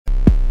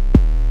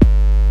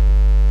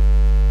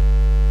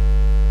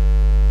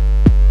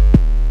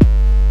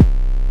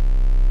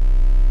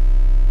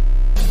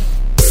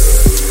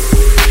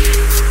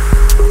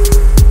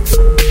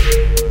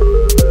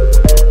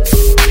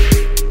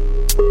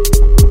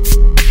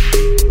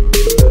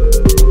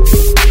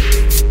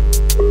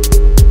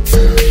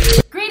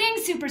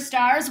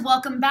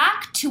welcome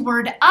back to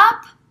Word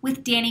Up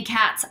with Danny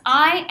Katz.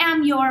 I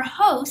am your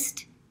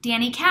host,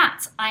 Danny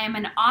Katz. I am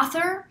an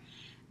author,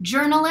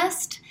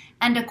 journalist,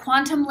 and a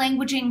quantum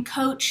languaging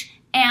coach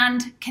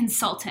and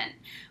consultant.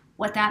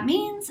 What that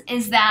means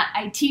is that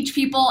I teach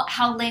people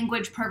how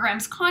language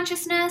programs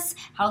consciousness,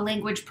 how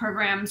language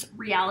programs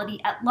reality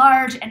at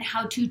large, and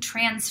how to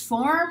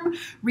transform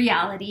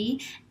reality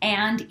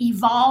and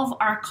evolve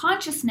our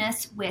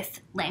consciousness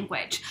with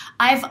language.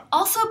 I've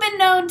also been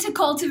known to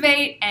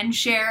cultivate and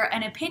share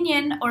an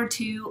opinion or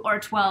 2 or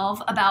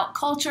 12 about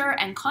culture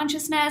and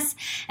consciousness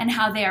and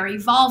how they are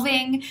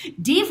evolving,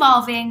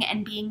 devolving,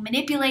 and being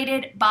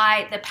manipulated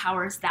by the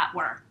powers that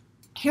were.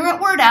 Here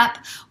at Word Up,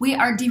 we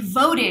are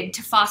devoted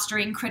to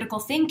fostering critical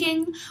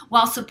thinking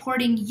while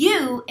supporting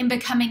you in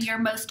becoming your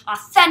most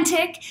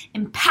authentic,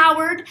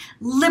 empowered,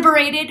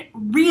 liberated,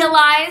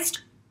 realized,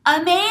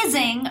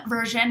 amazing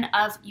version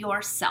of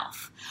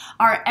yourself.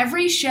 Our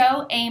every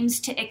show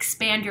aims to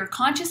expand your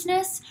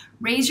consciousness,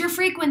 raise your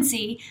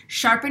frequency,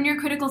 sharpen your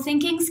critical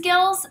thinking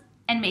skills,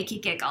 and make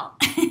you giggle.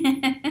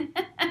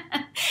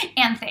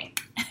 And think.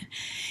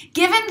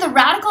 Given the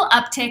radical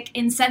uptick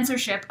in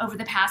censorship over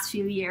the past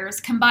few years,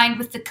 combined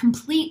with the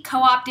complete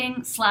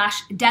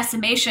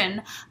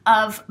co-opting/decimation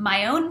of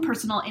my own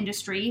personal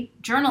industry,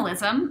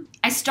 journalism,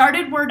 I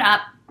started Word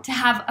Up to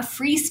have a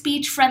free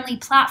speech-friendly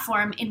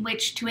platform in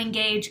which to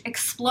engage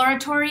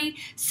exploratory,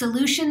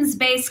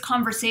 solutions-based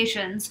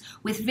conversations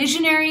with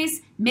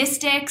visionaries,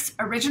 mystics,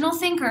 original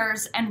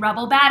thinkers, and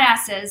rebel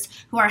badasses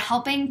who are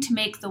helping to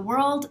make the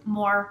world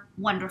more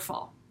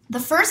wonderful. The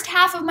first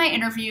half of my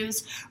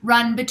interviews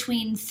run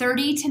between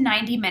 30 to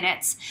 90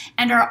 minutes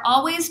and are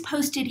always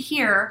posted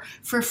here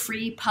for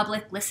free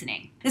public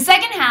listening. The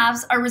second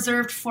halves are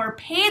reserved for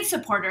paid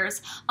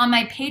supporters on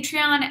my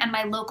Patreon and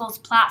my Locals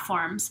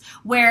platforms,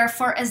 where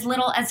for as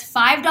little as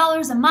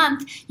 $5 a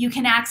month, you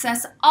can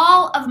access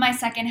all of my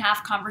second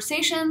half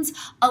conversations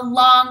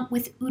along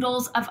with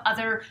oodles of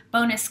other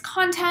bonus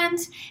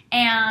content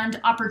and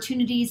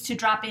opportunities to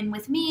drop in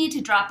with me, to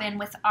drop in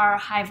with our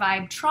high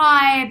vibe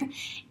tribe,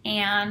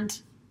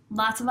 and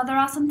lots of other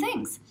awesome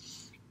things.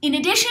 In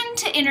addition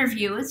to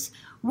interviews,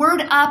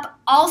 Word Up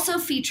also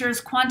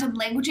features quantum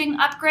languaging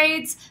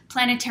upgrades,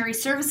 planetary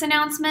service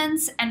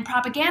announcements, and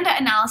propaganda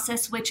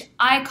analysis, which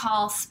I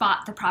call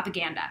Spot the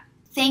Propaganda.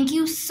 Thank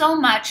you so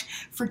much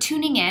for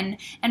tuning in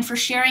and for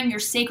sharing your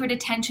sacred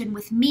attention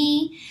with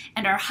me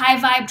and our high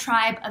vibe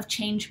tribe of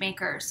change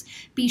makers.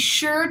 Be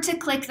sure to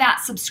click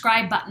that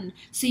subscribe button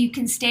so you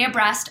can stay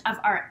abreast of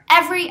our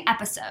every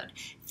episode.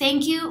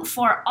 Thank you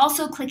for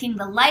also clicking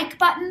the like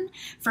button,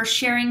 for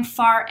sharing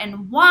far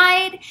and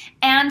wide,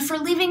 and for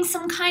leaving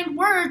some kind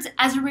words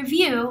as a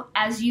review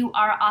as you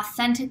are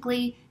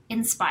authentically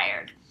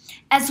inspired.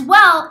 As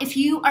well, if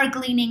you are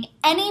gleaning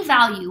any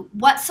value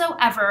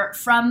whatsoever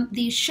from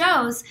these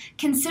shows,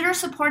 consider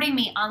supporting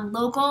me on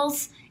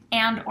Locals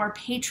and or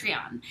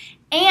Patreon.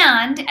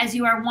 And as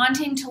you are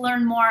wanting to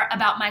learn more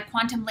about my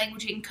quantum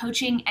languaging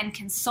coaching and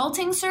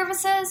consulting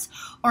services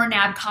or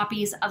nab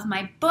copies of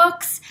my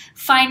books,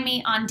 find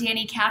me on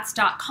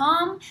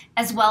dannykatz.com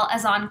as well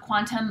as on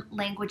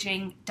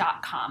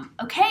quantumlanguaging.com.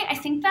 Okay, I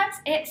think that's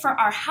it for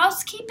our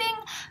housekeeping.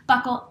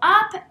 Buckle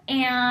up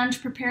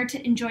and prepare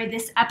to enjoy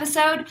this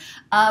episode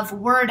of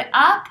Word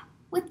Up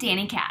with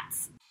Danny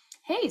Katz.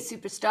 Hey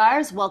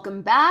superstars,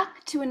 welcome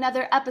back to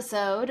another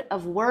episode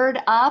of Word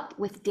Up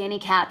with Danny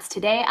Katz.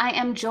 Today I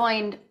am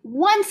joined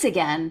once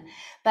again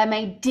by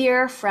my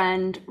dear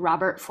friend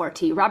Robert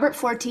Forte. Robert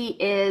Forte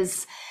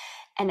is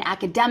an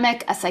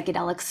academic, a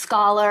psychedelic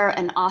scholar,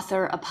 an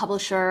author, a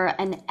publisher,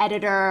 an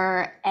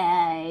editor,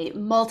 a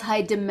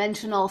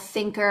multi-dimensional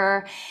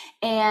thinker,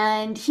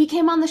 and he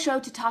came on the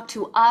show to talk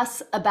to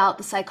us about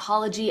the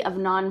psychology of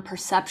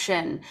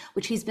non-perception,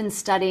 which he's been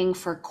studying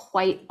for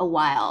quite a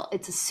while.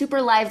 It's a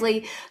super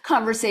lively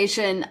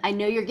conversation. I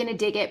know you're going to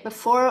dig it.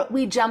 Before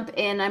we jump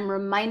in, I'm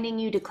reminding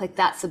you to click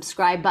that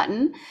subscribe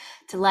button,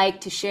 to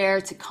like, to share,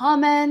 to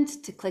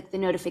comment, to click the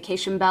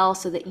notification bell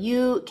so that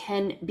you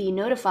can be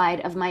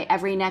notified of my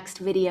every next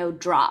video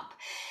drop.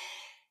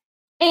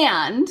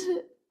 And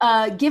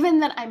given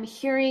that I'm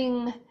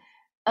hearing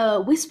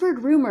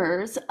whispered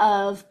rumors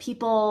of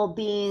people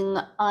being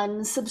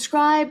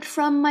unsubscribed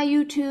from my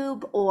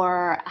YouTube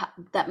or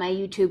that my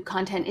YouTube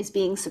content is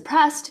being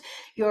suppressed,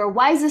 your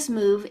wisest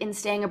move in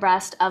staying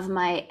abreast of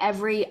my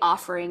every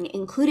offering,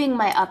 including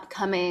my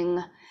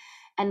upcoming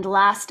and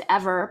last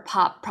ever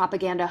pop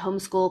propaganda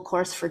homeschool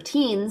course for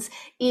teens,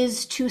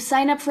 is to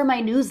sign up for my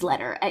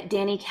newsletter at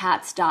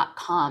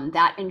dannykatz.com.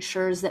 That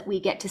ensures that we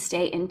get to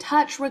stay in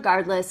touch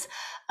regardless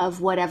of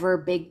whatever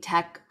big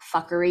tech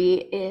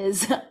fuckery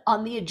is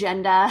on the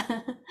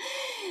agenda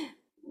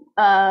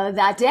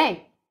that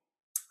day.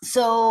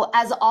 So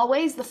as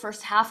always, the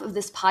first half of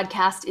this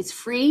podcast is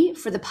free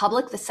for the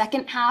public. The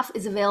second half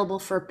is available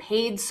for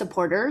paid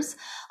supporters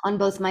on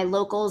both my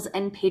Locals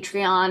and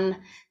Patreon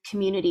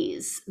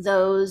communities.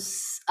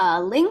 Those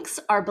links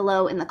are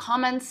below in the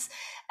comments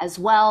as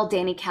well,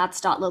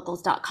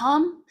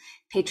 dannykatz.locals.com,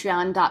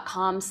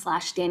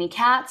 patreon.com/Danny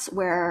Katz,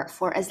 where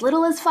for as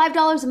little as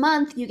 $5 a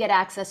month, you get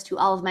access to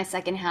all of my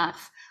second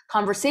half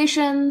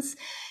conversations.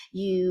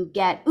 You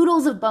get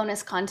oodles of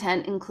bonus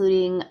content,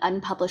 including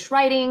unpublished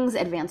writings,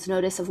 advance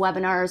notice of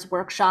webinars,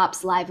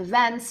 workshops, live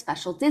events,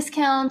 special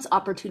discounts,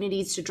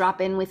 opportunities to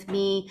drop in with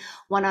me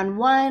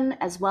one-on-one,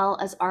 as well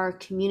as our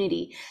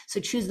community.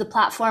 So choose the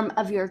platform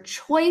of your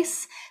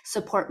choice,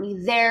 support me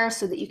there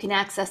so that you can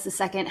access the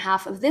second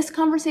half of this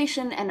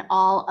conversation and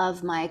all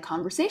of my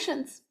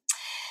conversations.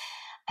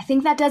 I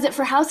think that does it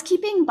for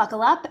housekeeping.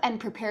 Buckle up and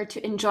prepare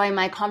to enjoy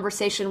my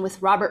conversation with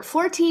Robert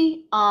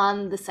Forte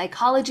on the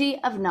psychology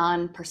of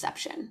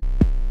non-perception.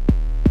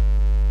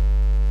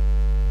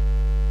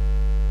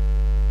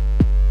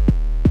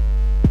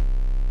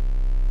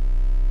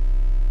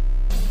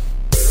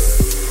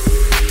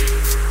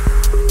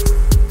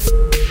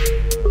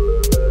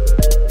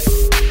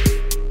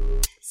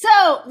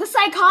 So, the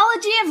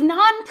psychology of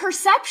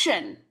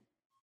non-perception.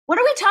 What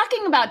are we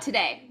talking about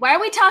today? Why are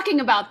we talking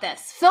about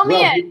this? Fill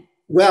me in.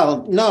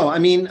 Well, no, I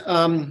mean,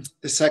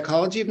 the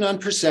psychology of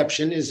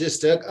non-perception is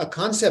just a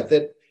concept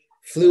that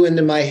flew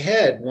into my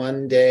head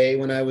one day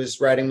when I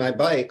was riding my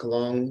bike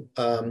along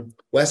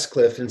West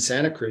Cliff in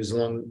Santa Cruz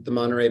along the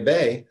Monterey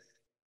Bay.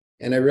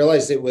 And I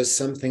realized it was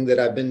something that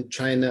I've been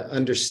trying to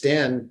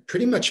understand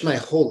pretty much my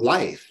whole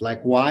life.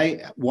 Like why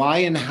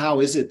and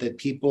how is it that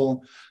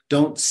people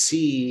don't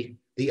see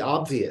the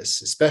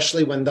obvious,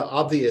 especially when the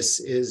obvious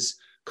is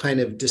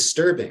kind of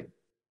disturbing?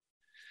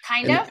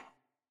 Kind of?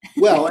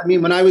 Well, I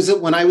mean, when I was a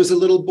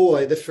little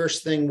boy, the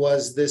first thing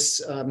was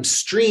this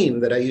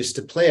stream that I used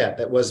to play at.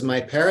 That was my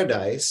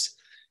paradise.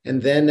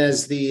 And then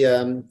as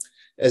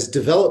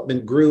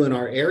development grew in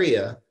our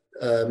area,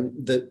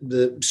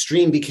 the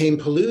stream became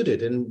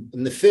polluted, and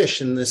the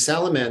fish and the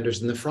salamanders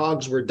and the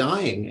frogs were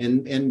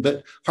dying.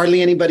 But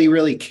hardly anybody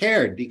really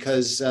cared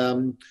because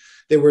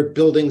there were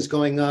buildings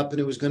going up,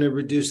 and it was going to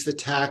reduce the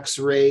tax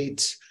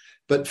rate.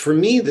 But for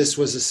me, this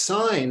was a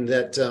sign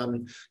that,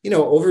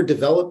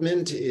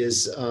 overdevelopment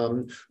is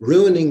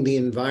ruining the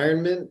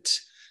environment,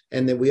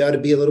 and that we ought to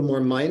be a little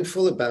more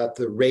mindful about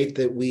the rate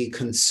that we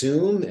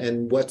consume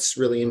and what's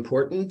really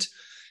important.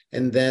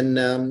 And then,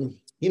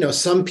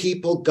 some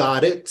people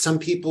got it. Some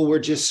people were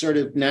just sort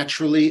of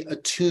naturally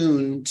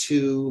attuned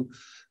to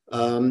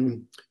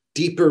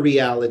deeper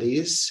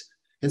realities.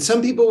 And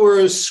some people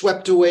were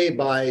swept away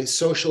by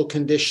social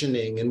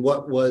conditioning and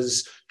what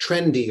was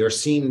trendy or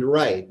seemed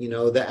right,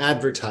 the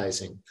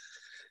advertising.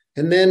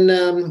 And then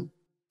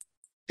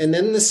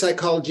the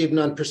psychology of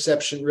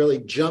non-perception really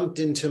jumped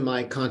into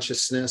my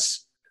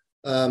consciousness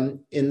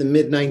in the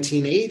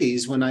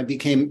mid-1980s when I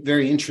became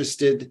very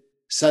interested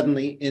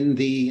suddenly in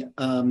the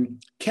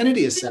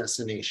Kennedy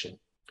assassination,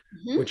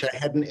 which I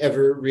hadn't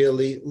ever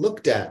really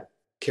looked at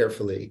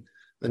carefully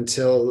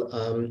until,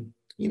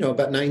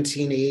 about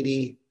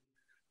 1980.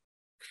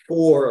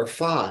 4 or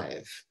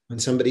 5, when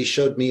somebody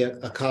showed me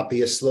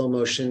a slow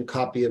motion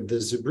copy of the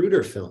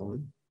Zapruder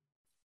film.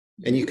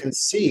 And you can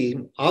see,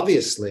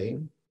 obviously,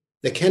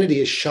 that Kennedy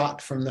is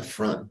shot from the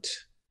front.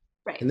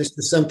 Right. And this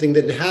is something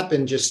that had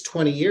happened just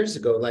 20 years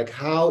ago. Like,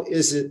 how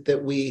is it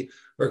that we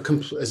are,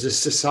 as a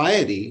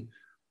society,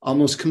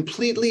 almost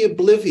completely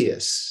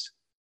oblivious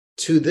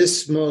to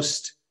this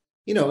most,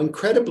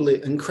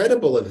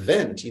 incredible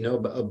event,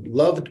 a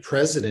beloved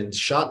president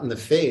shot in the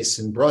face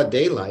in broad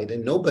daylight,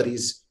 and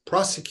nobody's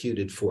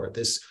prosecuted for it.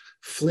 This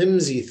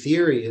flimsy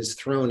theory is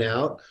thrown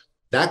out.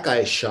 That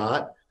guy's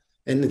shot,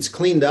 and it's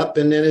cleaned up,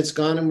 and then it's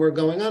gone, and we're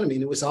going on. I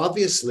mean, it was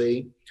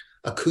obviously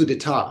a coup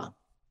d'etat,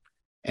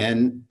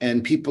 and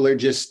people are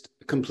just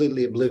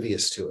completely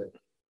oblivious to it.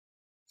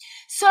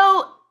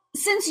 So,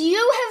 since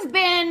you have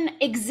been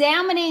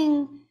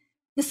examining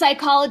the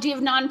psychology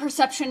of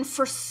non-perception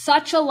for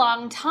such a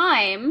long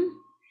time,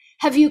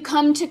 have you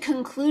come to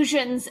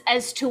conclusions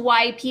as to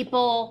why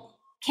people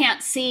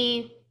can't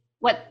see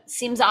what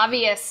seems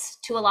obvious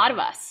to a lot of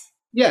us?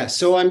 Yeah,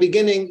 so I'm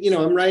beginning,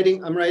 I'm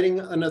writing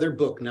another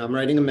book now. I'm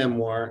writing a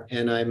memoir,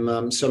 and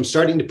I'm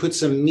starting to put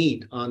some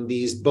meat on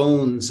these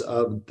bones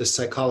of the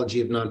psychology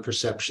of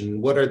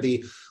non-perception. What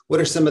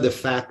are some of the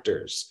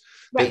factors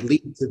that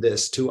lead to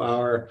this, to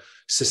our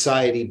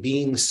society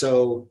being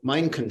so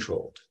mind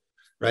controlled,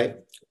 right?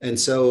 And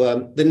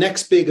so the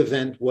next big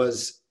event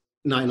was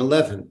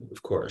 9/11,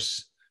 of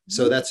course.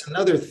 So that's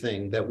another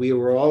thing, that we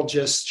were all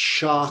just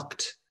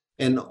shocked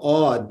and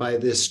awed by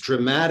this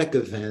dramatic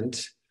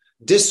event,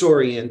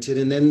 disoriented,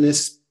 and then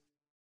this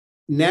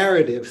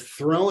narrative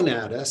thrown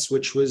at us,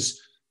 which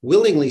was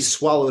willingly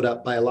swallowed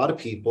up by a lot of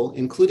people,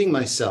 including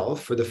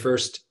myself, for the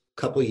first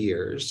couple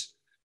years.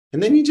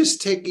 And then you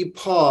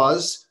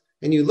pause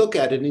and you look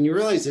at it and you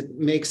realize it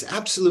makes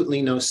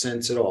absolutely no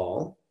sense at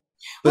all.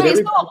 But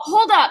so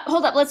hold up,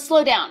 let's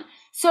slow down.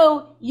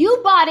 So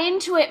you bought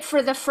into it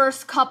for the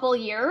first couple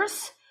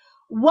years.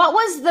 What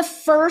was the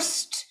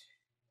first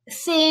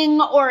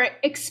thing or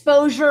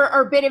exposure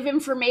or bit of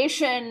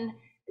information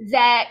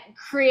that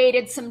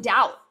created some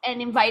doubt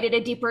and invited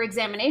a deeper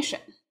examination?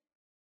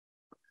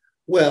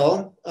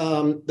 Well,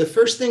 the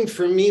first thing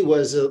for me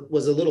was a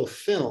little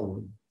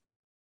film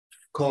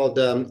called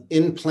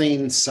In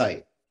Plain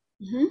Sight,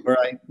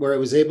 where I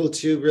was able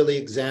to really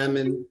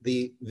examine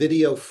the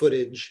video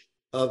footage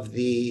of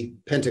the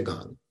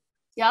Pentagon.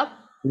 Yep.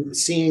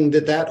 Seeing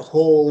that that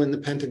hole in the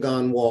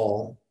Pentagon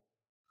wall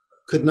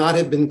could not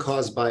have been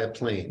caused by a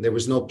plane. There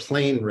was no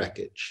plane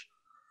wreckage.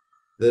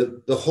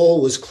 The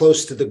hole was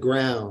close to the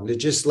ground. It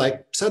just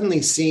like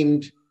suddenly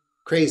seemed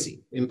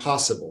crazy,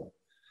 impossible.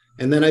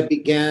 And then I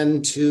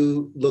began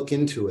to look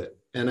into it,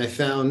 and I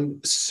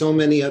found so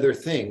many other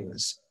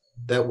things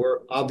that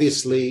were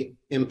obviously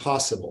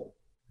impossible.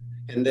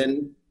 And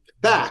then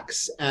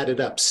facts added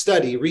up,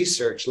 study,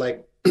 research,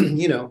 like,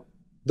 the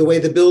way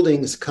the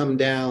buildings come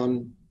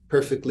down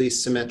perfectly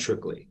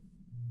symmetrically.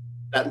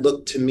 That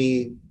looked to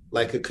me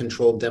like a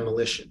controlled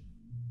demolition.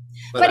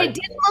 But it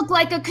didn't look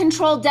like a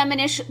controlled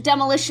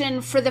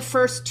demolition for the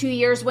first 2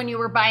 years when you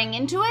were buying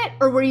into it,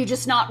 or were you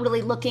just not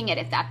really looking at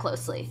it that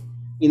closely?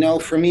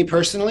 For me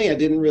personally, I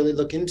didn't really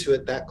look into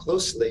it that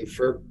closely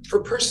for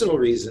personal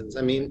reasons.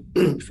 I mean,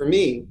 for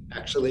me,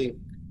 actually,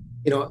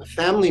 a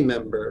family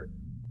member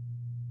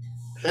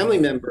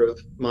of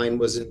mine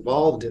was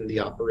involved in the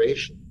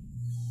operation.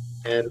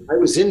 And I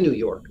was in New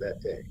York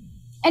that day.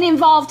 And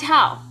involved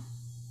how?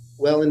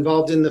 Well,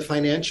 involved in the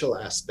financial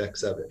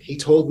aspects of it. He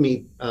told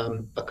me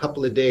a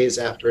couple of days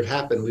after it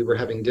happened, we were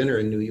having dinner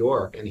in New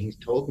York, and he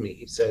told me,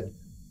 he said,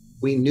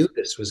 "We knew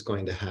this was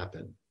going to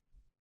happen."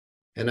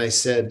 And I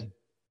said,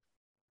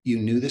 "You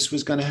knew this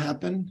was going to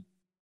happen?"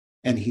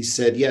 And he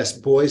said, "Yes,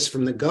 boys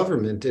from the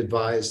government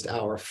advised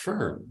our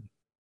firm."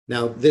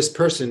 Now, this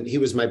person, he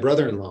was my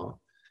brother-in-law,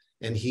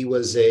 and he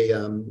was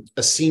a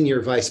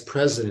senior vice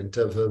president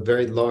of a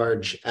very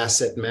large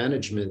asset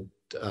management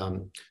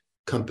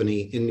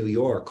company in New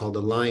York called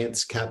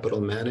Alliance Capital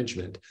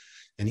Management.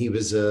 And he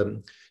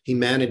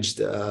managed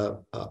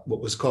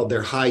what was called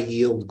their high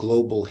yield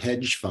global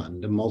hedge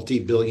fund, a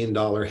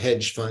multi-billion-dollar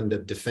hedge fund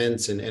of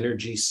defense and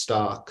energy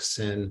stocks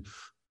and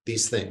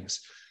these things.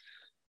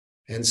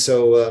 And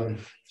so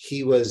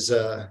he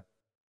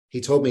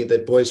told me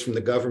that boys from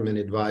the government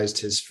advised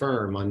his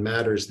firm on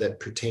matters that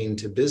pertain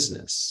to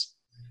business.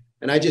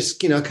 And I just,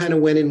 kind of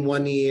went in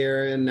one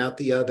ear and out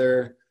the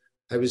other.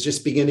 I was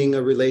just beginning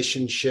a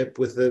relationship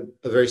with a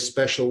very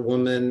special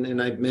woman,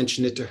 and I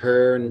mentioned it to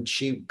her, and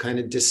she kind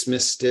of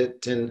dismissed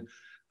it. And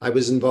I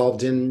was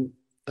involved in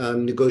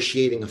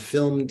negotiating a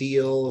film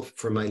deal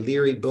for my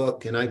Leary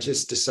book, and I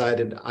just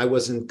decided I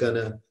wasn't going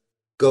to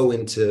go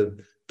into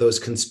those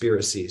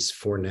conspiracies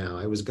for now.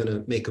 I was going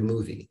to make a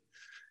movie.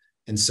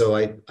 And so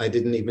I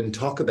didn't even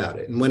talk about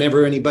it. And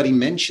whenever anybody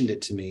mentioned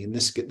it to me, and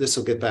this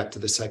will get back to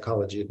the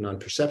psychology of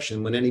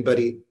non-perception, when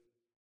anybody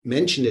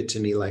mentioned it to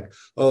me like,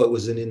 "Oh, it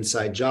was an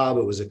inside job,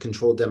 it was a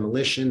controlled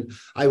demolition,"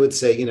 I would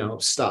say,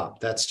 "Stop.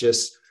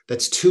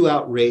 That's too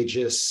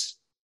outrageous.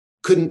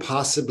 Couldn't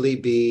possibly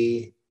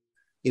be,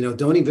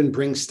 don't even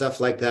bring stuff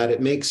like that.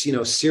 It makes,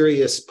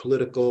 serious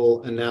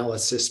political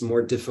analysis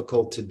more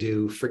difficult to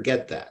do.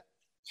 Forget that."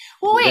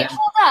 Well, wait,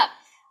 hold up.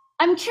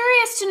 I'm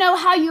curious to know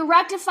how you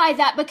rectify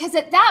that, because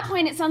at that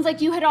point, it sounds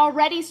like you had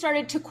already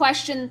started to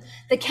question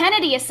the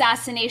Kennedy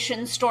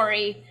assassination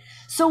story.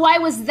 So why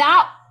was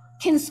that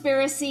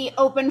conspiracy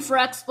open for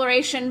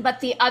exploration, but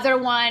the other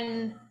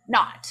one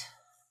not?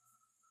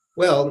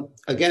 Well,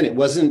 again, it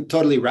wasn't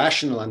totally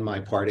rational on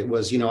my part. It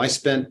was, I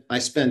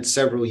spent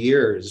several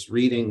years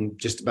reading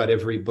just about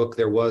every book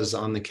there was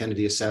on the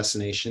Kennedy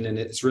assassination, and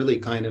it's really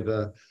kind of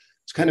a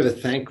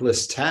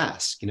thankless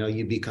task.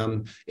 You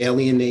become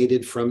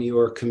alienated from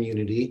your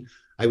community.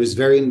 I was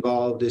very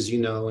involved, as you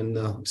know, in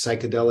the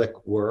psychedelic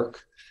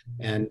work,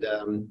 and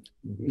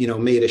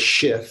made a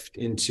shift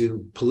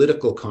into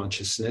political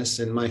consciousness.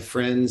 And my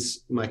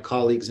friends, my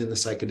colleagues in the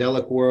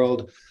psychedelic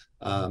world,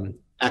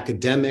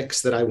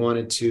 academics that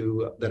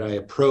I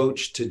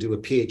approached to do a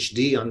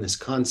PhD on this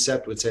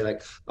concept would say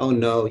like, "Oh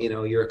no,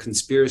 you're a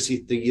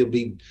conspiracy, you'll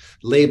be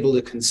labeled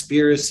a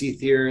conspiracy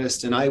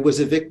theorist." And I was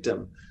a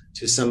victim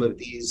to some of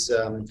these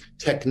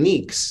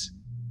techniques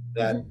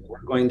that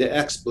we're going to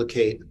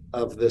explicate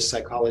of the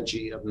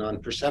psychology of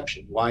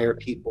non-perception. Why are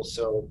people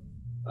so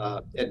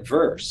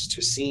adverse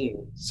to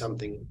seeing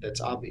something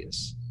that's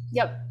obvious?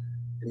 Yep.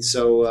 And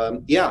so,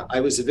 I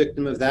was a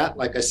victim of that.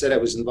 Like I said, I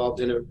was involved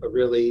in a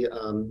really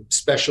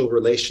special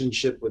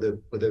relationship with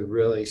a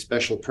really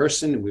special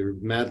person. We were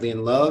madly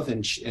in love,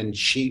 and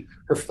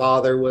her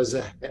father was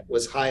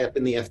high up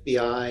in the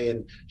FBI,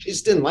 and she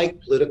just didn't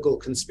like political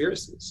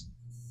conspiracies.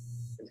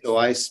 So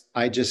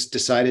I just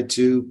decided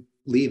to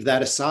leave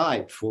that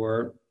aside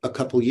for a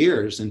couple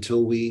years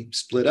until we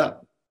split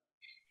up.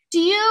 Do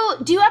you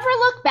ever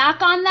look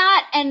back on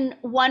that and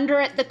wonder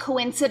at the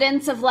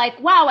coincidence of like,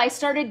 wow, I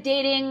started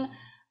dating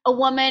a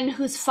woman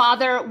whose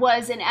father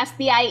was an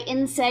FBI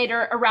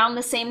insider around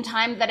the same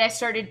time that I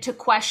started to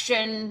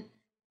question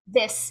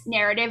this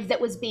narrative that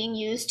was being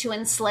used to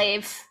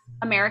enslave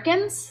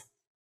Americans?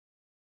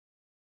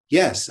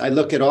 Yes, I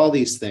look at all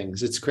these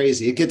things. It's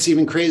crazy. It gets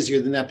even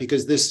crazier than that,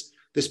 because this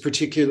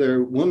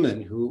particular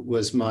woman who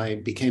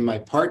became my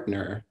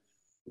partner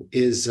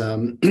is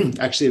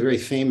actually a very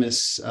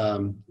famous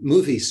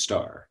movie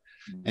star.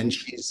 And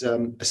she's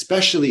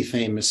especially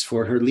famous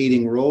for her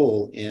leading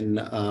role in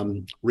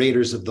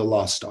Raiders of the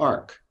Lost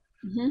Ark,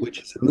 which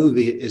is a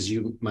movie, as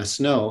you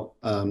must know,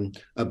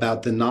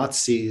 about the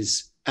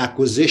Nazis'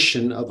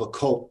 acquisition of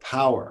occult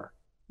power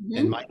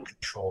and mind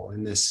control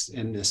in this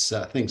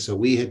thing. So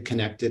we had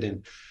connected,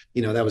 and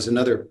that was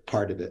another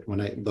part of it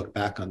when I look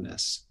back on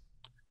this.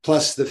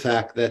 Plus the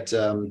fact that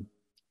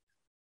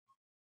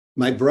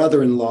my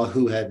brother-in-law,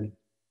 who had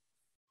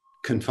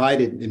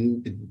confided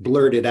and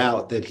blurted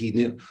out that he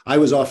knew, I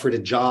was offered a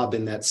job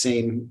in that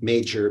same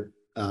major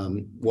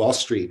Wall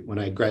Street when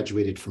I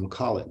graduated from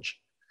college.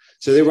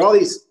 So there were all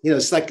these,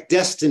 it's like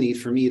destiny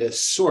for me to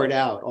sort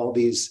out all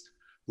these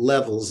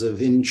levels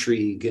of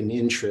intrigue and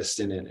interest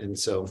in it. And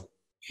so,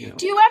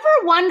 Do you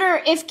ever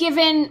wonder if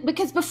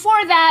because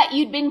before that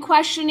you'd been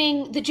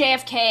questioning the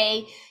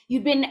JFK,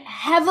 you'd been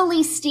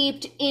heavily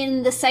steeped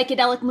in the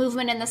psychedelic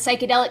movement and the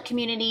psychedelic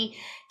community.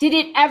 Did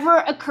it ever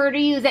occur to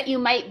you that you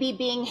might be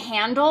being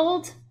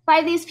handled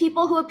by these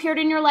people who appeared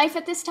in your life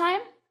at this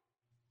time?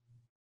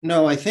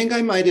 No, I think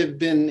I might have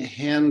been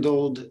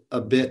handled a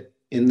bit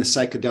in the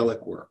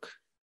psychedelic work.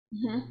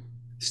 I'm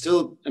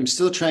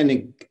still trying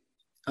to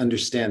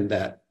understand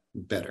that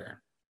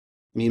better.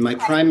 I mean,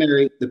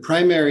 the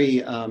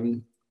primary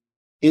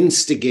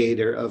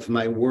instigator of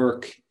my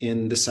work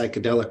in the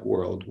psychedelic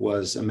world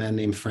was a man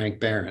named Frank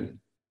Barron.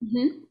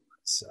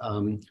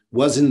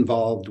 Was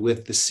involved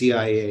with the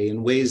CIA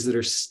in ways that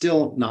are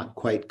still not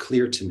quite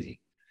clear to me.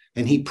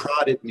 And he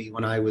prodded me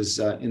when I was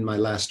in my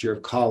last year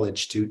of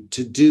college to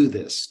do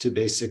this, to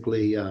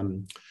basically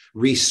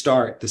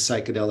restart the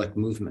psychedelic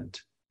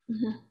movement.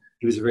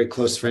 He was a very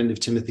close friend of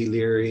Timothy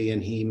Leary,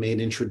 and he made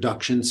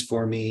introductions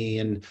for me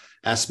and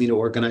asked me to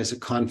organize a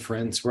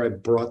conference where I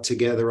brought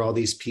together all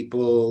these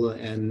people.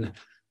 And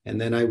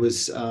then I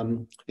was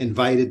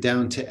invited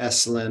down to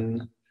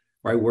Esalen,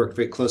 where I worked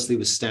very closely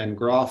with Stan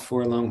Groff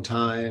for a long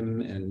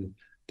time. And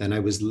then I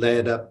was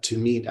led up to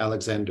meet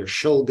Alexander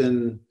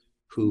Shulgin,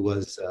 who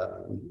was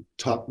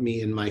taught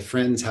me and my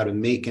friends how to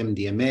make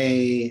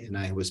MDMA. And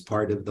I was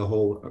part of the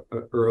whole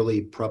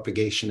early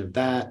propagation of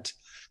that.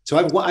 So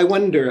I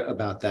wonder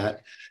about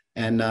that.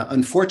 And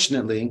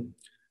unfortunately,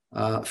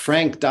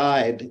 Frank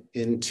died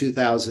in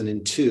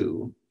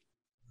 2002.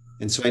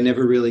 And so I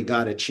never really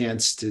got a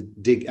chance to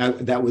dig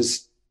out. That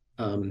was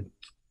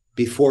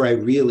before I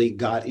really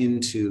got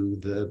into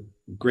the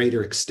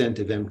greater extent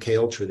of MK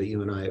Ultra that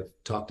you and I have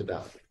talked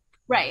about.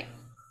 Right.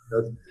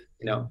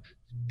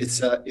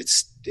 So,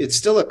 it's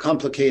still a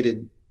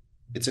complicated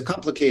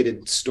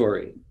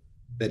story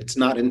that's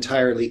not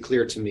entirely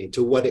clear to me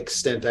to what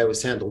extent I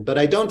was handled. But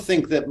I don't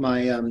think that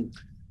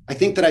I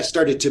think that I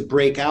started to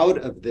break out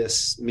of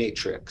this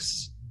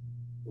matrix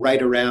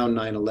right around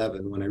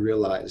 9/11 when I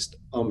realized,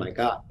 oh my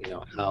God,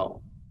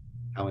 how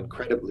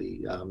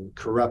incredibly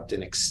corrupt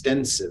and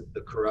extensive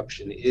the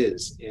corruption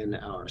is in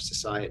our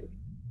society.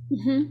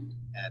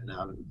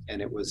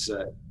 And it was,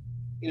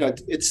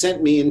 it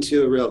sent me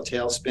into a real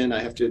tailspin.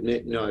 I have to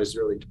admit, I was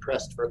really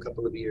depressed for a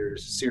couple of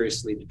years,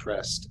 seriously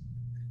depressed,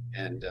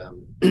 and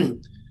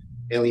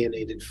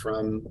alienated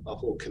from a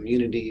whole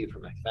community,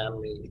 from my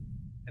family.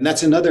 And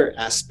that's another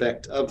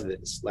aspect of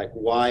this. Like,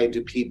 why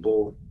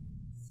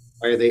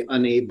are they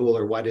unable,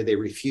 or why do they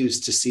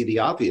refuse to see the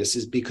obvious?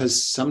 Is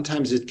because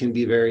sometimes it can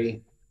be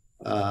very,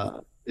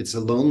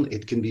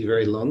 it can be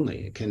very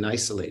lonely. It can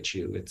isolate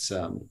you. It's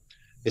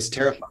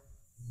terrifying.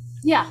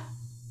 Yeah.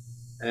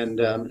 And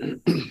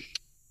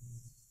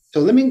so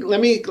let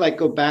me like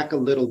go back a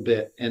little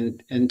bit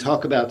and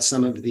talk about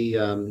some of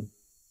the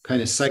kind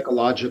of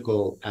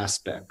psychological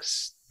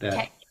aspects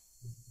that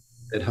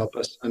help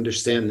us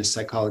understand the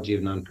psychology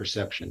of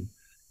non-perception.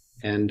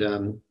 And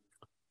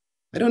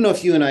I don't know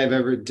if you and I have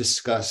ever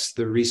discussed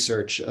the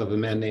research of a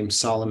man named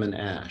Solomon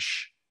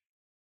Asch.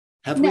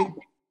 Have we?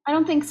 I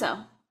don't think so.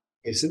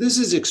 Okay, so this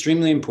is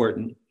extremely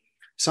important.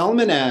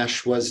 Solomon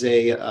Asch was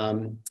a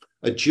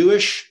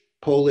Jewish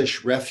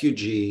Polish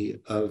refugee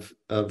of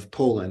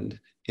Poland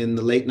in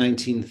the late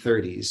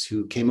 1930s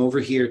who came over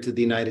here to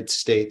the United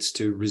States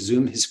to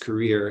resume his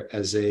career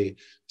as a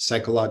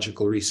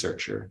psychological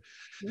researcher.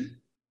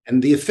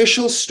 And the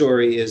official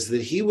story is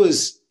that he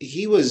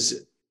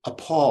was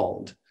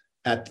appalled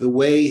at the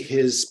way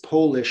his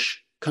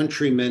Polish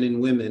countrymen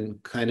and women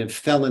kind of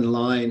fell in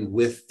line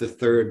with the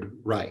Third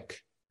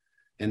Reich,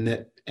 and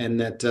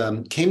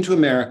that came to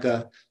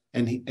America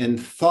and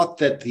thought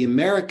that the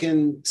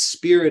American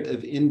spirit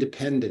of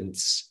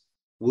independence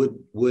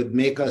would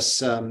make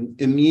us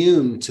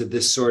immune to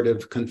this sort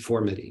of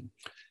conformity.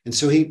 And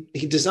so he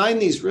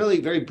designed these really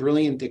very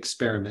brilliant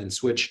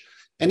experiments, which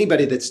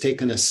anybody that's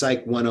taken a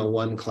Psych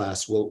 101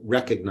 class will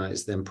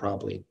recognize them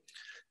probably.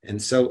 And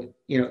so,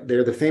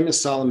 they're the famous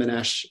Solomon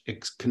Asch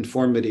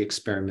conformity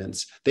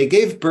experiments. They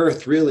gave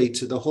birth really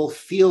to the whole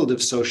field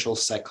of social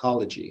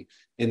psychology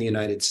in the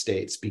United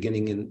States,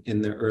 beginning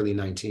in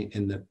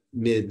the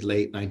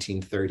mid-late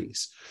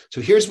 1930s. So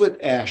here's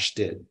what Asch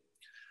did.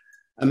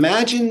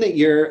 Imagine that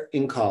you're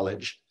in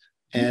college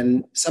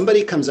and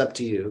somebody comes up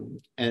to you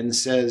and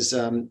says,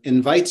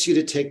 invites you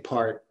to take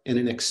part in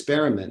an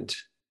experiment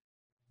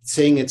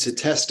saying it's a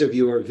test of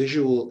your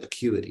visual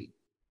acuity.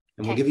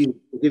 And Okay.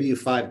 we'll give you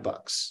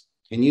 $5.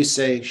 And you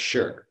say,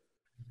 sure.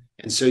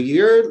 And so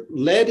you're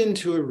led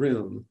into a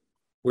room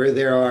where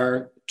there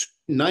are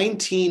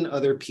 19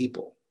 other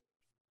people.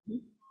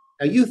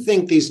 Now you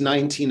think these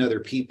 19 other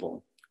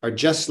people are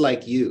just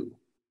like you,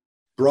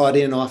 brought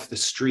in off the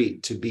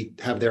street to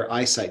have their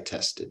eyesight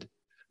tested.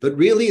 But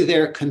really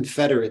they're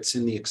confederates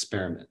in the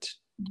experiment.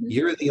 Mm-hmm.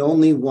 You're the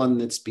only one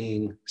that's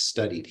being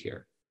studied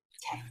here.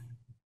 Okay.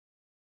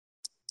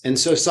 And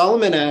so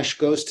Solomon Asch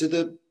goes to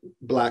the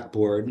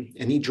blackboard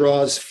and he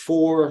draws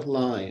 4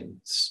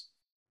 lines.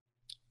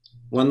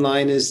 One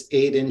line is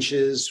 8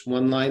 inches,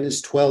 one line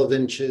is 12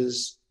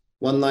 inches,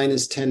 one line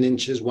is 10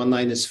 inches, one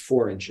line is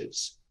 4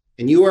 inches.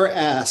 And you are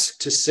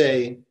asked to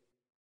say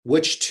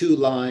which 2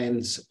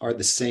 lines are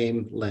the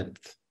same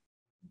length.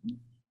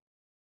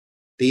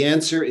 The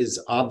answer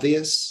is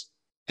obvious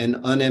and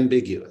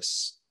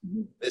unambiguous.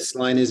 This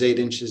line is 8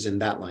 inches and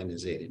that line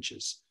is 8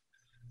 inches.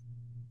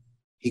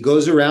 He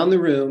goes around the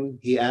room,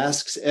 he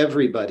asks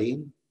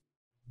everybody.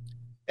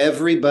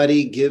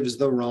 Everybody gives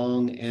the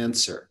wrong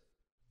answer.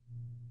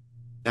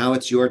 Now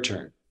it's your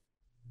turn.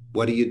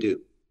 What do you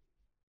do?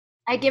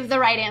 I give the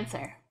right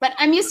answer, but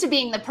I'm used to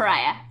being the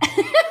pariah.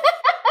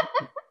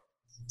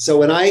 So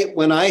when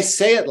I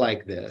say it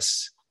like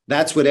this,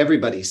 that's what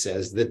everybody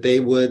says, that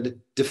they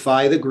would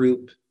defy the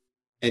group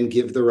and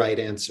give the right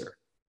answer.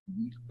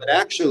 Mm-hmm. But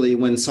actually,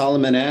 when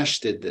Solomon Asch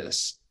did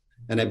this,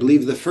 and I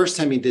believe the first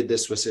time he did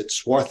this was at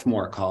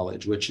Swarthmore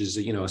College, which is,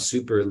 a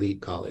super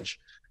elite college,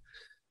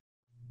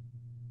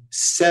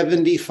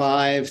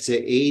 75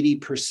 to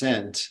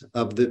 80%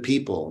 of the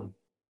people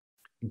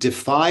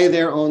defy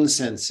their own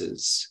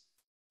senses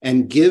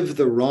and give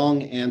the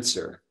wrong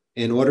answer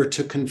in order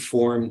to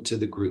conform to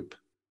the group.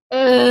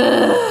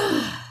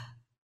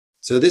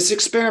 So this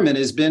experiment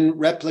has been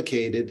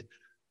replicated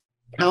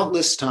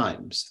countless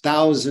times,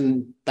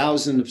 thousands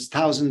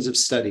of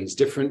studies,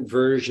 different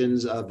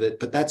versions of it,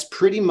 but that's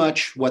pretty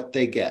much what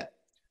they get,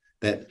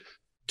 that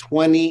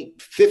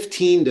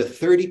 15 to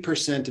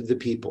 30% of the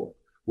people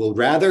will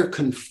rather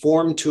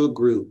conform to a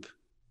group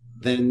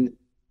than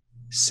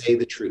say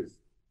the truth.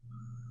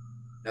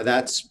 Now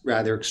that's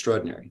rather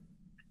extraordinary.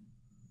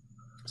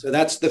 So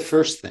that's the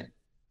first thing.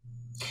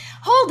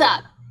 Hold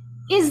up.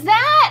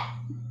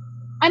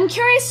 I'm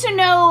curious to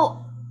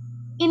know,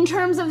 in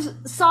terms of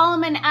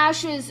Solomon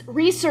Asch's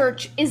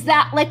research,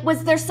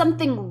 was there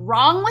something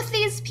wrong with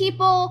these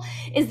people?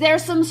 Is there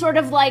some sort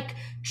of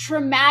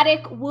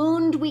traumatic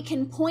wound we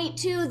can point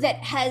to that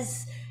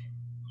has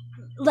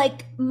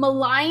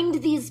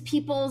maligned these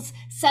people's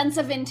sense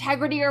of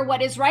integrity or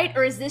what is right?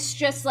 Or is this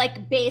just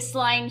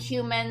baseline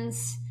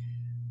humans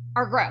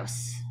are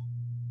gross?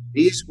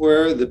 These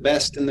were the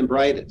best and the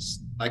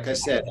brightest. Like I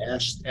said,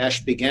 Asch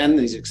began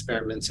these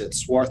experiments at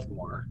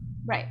Swarthmore.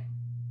 Right.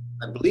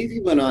 I believe he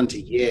went on to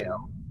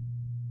Yale.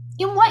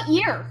 In what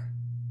year?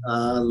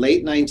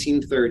 Late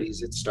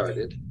 1930s it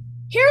started.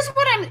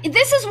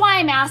 This is why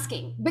I'm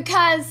asking,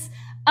 because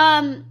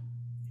I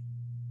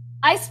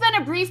spent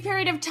a brief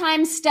period of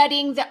time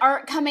studying the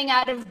art coming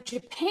out of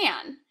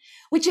Japan,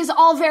 which is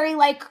all very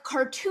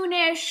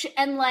cartoonish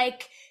and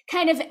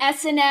kind of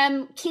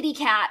S&M kitty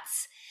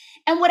cats.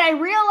 And what I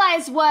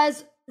realized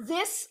was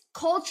this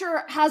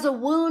culture has a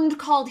wound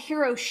called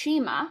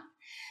Hiroshima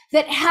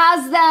that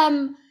has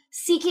them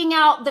seeking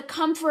out the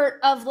comfort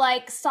of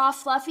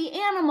soft, fluffy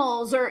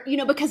animals, or,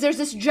 because there's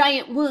this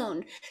giant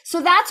wound.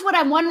 So that's what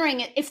I'm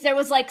wondering, if there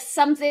was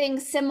something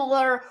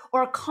similar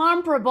or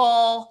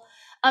comparable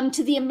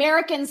to the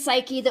American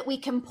psyche that we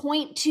can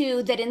point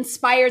to that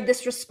inspired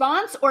this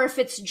response, or if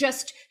it's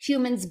just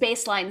humans'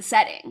 baseline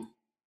setting.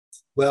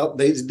 Well,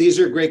 these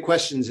are great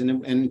questions,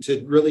 and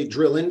to really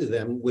drill into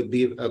them would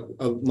be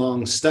a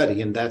long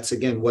study, and that's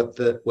again what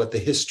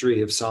the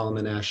history of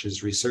Solomon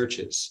Asch's research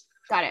is.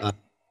 Got it.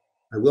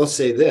 I will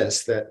say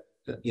this, that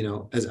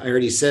as I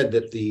already said,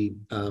 that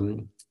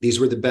these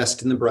were the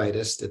best and the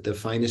brightest at the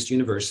finest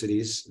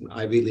universities,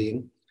 Ivy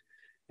League,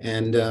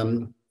 and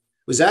it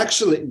was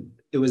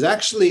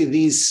actually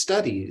these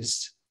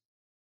studies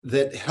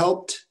that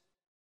helped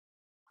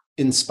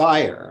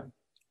inspire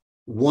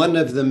one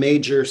of the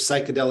major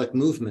psychedelic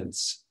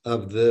movements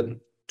of the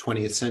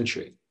 20th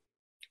century.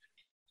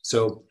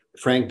 So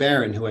Frank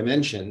Barron, who I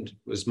mentioned,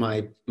 was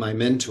my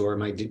mentor,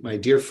 my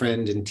dear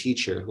friend and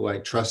teacher, who I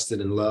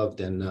trusted and loved,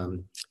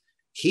 and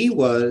he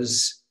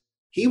was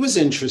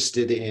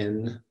interested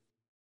in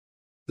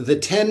the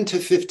 10 to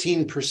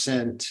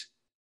 15%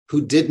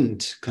 who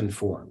didn't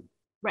conform.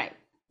 Right.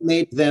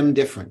 Made them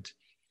different.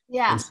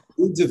 Yeah. And so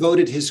he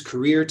devoted his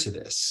career to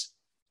this.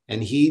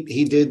 And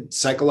he did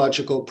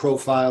psychological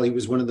profile. He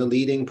was one of the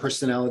leading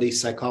personality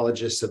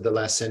psychologists of the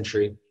last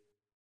century.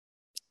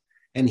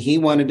 And he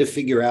wanted to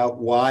figure out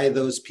why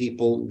those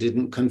people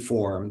didn't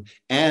conform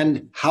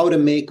and how to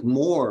make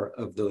more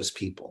of those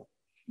people.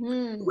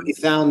 He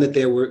found that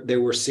there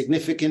were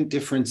significant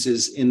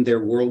differences in their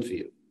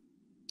worldview.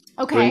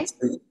 Okay.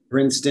 For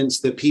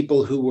instance, the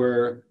people who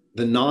were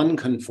the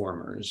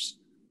non-conformers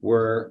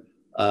were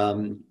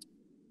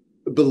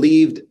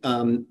believed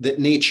that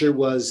nature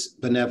was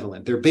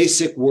benevolent. Their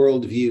basic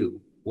worldview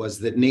was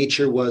that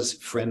nature was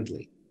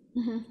friendly,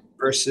 mm-hmm.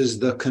 versus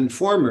the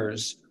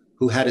conformers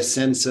who had a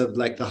sense of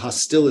like the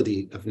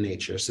hostility of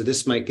nature. So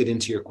this might get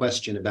into your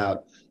question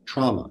about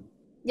trauma.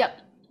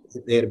 Yep.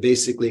 They had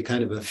basically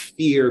kind of a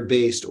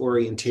fear-based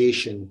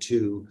orientation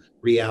to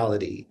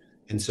reality.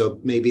 And so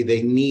maybe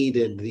they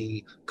needed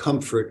the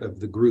comfort of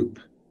the group.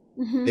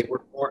 Mm-hmm.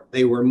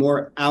 They were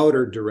more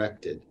outer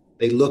directed.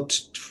 They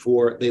looked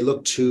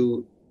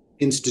to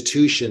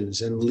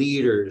institutions and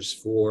leaders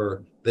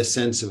for the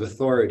sense of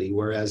authority,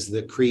 whereas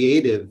the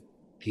creative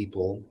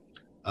people,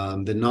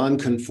 the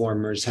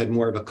non-conformers, had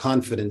more of a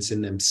confidence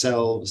in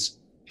themselves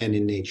and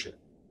in nature.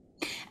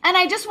 And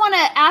I just want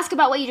to ask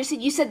about what you just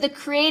said. You said the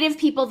creative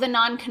people, the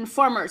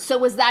non-conformers. So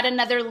was that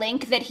another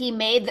link that he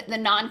made, that the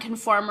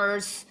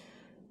non-conformers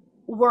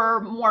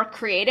were more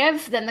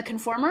creative than the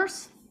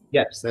conformers?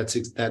 Yes,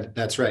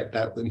 that's right.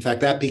 In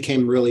fact, that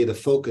became really the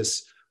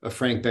focus of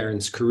Frank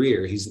Barron's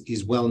career.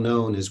 He's well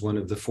known as one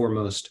of the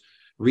foremost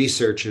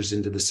researchers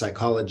into the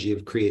psychology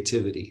of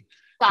creativity.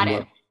 Got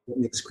it. What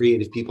makes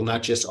creative people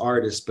not just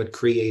artists, but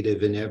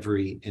creative in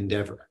every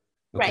endeavor.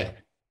 Okay. Right.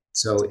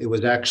 So it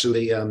was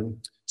actually,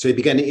 so he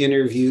began to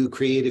interview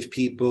creative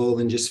people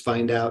and just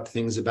find out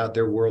things about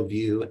their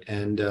worldview.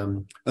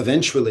 And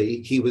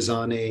eventually he was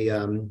on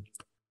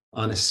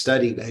a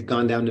study, had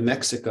gone down to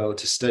Mexico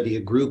to study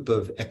a group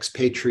of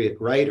expatriate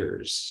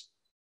writers.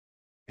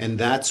 And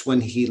that's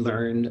when he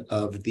learned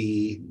of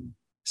the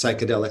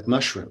psychedelic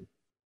mushroom.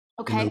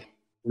 Okay.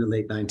 In the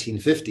late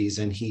 1950s,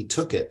 and he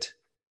took it.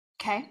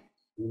 Okay.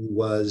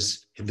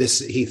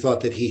 He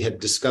thought that he had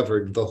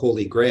discovered the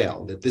Holy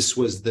Grail, that this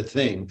was the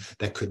thing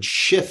that could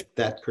shift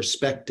that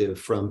perspective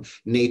from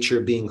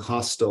nature being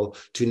hostile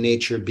to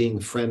nature being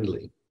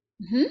friendly.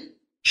 Mm-hmm.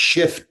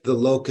 Shift the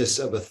locus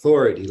of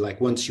authority.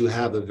 Like once you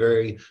have a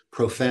very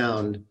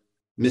profound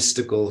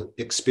mystical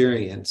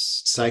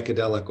experience,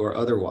 psychedelic or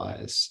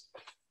otherwise,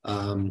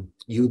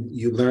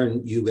 you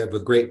learn, you have a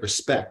great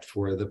respect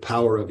for the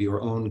power of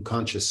your own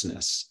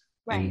consciousness.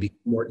 Right. And be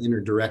more inner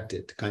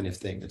directed kind of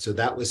thing. And so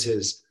that was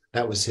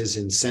his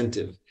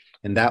incentive.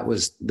 And that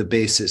was the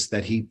basis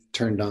that he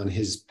turned on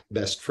his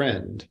best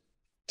friend,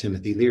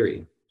 Timothy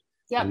Leary.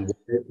 Yep.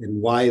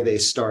 And why they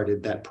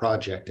started that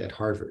project at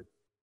Harvard.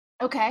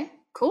 Okay,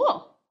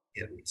 cool.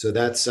 Yeah. So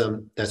that's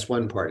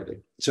one part of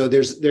it. So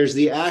there's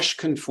the Asch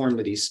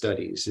conformity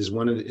studies is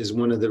one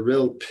of the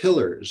real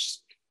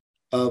pillars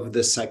of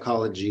the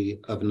psychology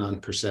of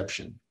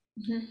non-perception.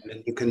 Mm-hmm.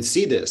 And you can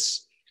see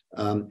this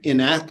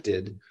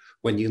enacted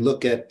when you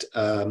look at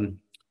the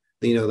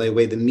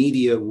way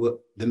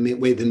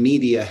the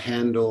media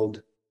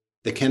handled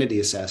the Kennedy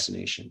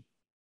assassination.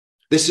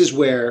 This is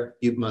where,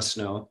 you must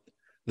know,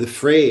 the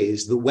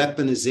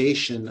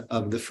weaponization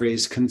of the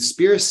phrase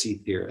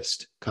conspiracy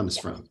theorist comes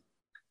from.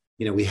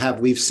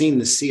 We've seen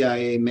the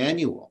CIA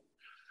manual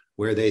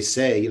where they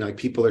say,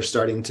 people are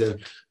starting to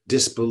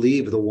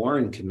disbelieve the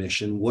Warren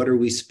Commission. What are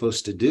we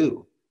supposed to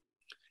do?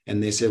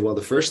 And they say, well,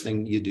 the first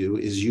thing you do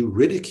is you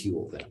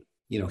ridicule them.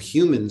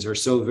 Humans are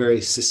so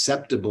very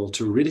susceptible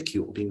to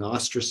ridicule, being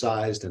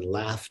ostracized and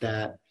laughed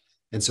at.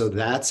 And so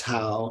that's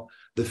how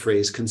the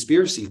phrase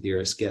conspiracy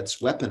theorist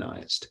gets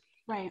weaponized.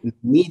 Right. In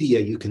the media,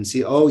 you can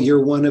see, oh,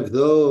 you're one of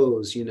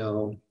those,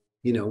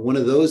 one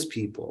of those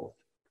people.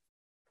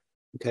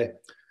 Okay.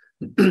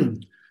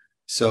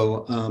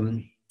 So,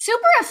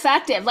 super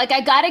effective. Like, I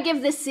got to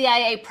give the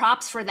CIA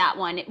props for that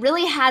one. It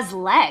really has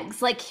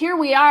legs. Like, here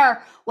we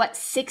are,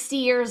 60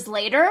 years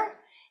later,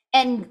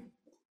 and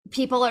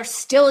people are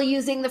still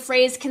using the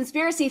phrase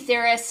conspiracy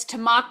theorists to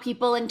mock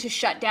people and to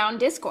shut down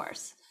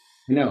discourse.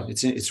 No,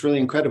 it's really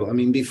incredible. I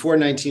mean, before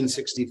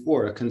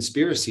 1964, a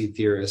conspiracy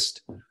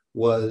theorist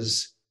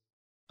was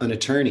an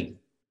attorney,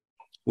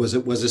 was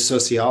a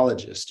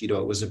sociologist. It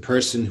was a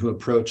person who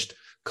approached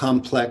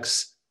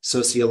complex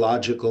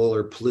sociological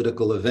or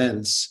political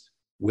events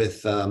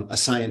with a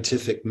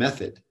scientific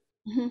method.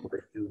 Mm-hmm.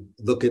 Where you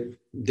look at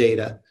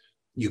data,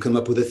 you come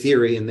up with a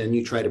theory, and then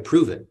you try to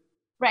prove it.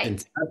 Right.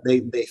 And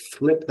they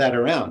flip that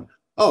around.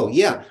 Oh,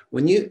 yeah.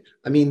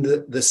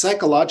 The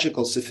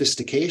psychological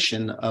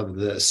sophistication of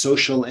the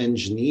social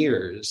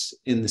engineers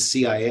in the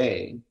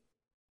CIA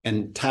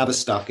and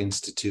Tavistock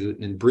Institute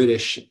and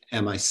British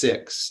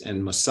MI6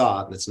 and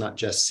Mossad, that's not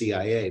just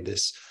CIA,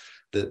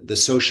 the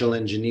social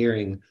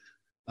engineering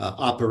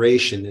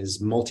operation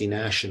is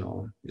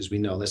multinational, as we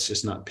know. Let's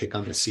just not pick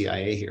on the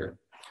CIA here.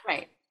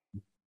 Right.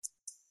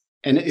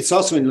 And it's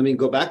also, let me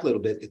go back a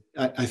little bit.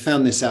 I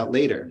found this out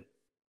later.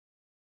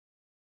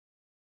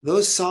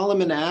 Those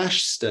Solomon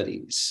Asch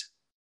studies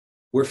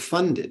were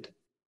funded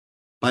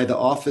by the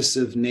Office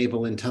of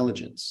Naval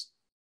Intelligence.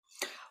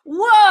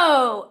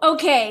 Whoa.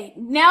 Okay.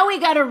 Now we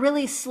got to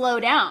really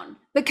slow down,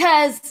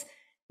 because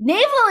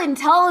naval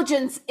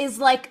intelligence is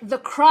like the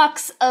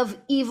crux of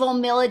evil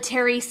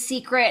military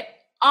secret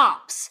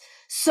ops.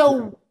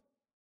 So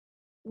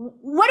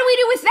what do we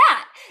do with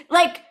that?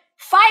 Like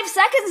 5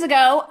 seconds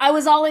ago, I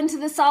was all into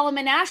the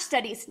Solomon Asch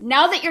studies.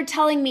 Now that you're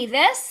telling me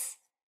this.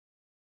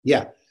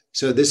 Yeah.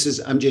 So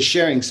I'm just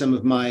sharing some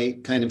of my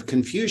kind of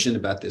confusion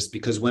about this,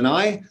 because when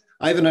I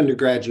have an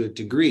undergraduate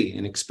degree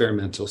in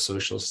experimental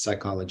social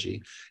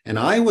psychology, and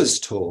I was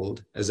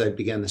told, as I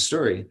began the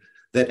story,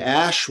 that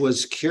Ash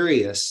was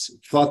curious,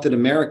 thought that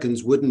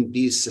Americans wouldn't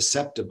be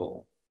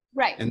susceptible.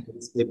 Right. And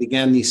they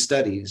began these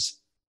studies.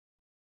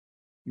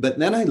 But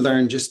then I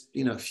learned just,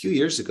 a few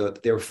years ago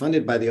that they were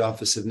funded by the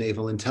Office of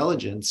Naval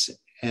Intelligence.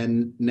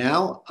 And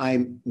now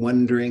I'm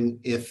wondering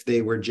if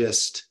they were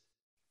just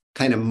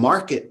kind of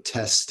market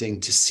testing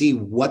to see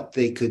what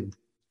they could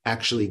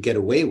actually get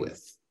away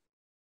with.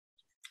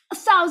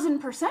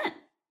 1,000%.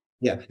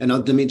 Yeah. And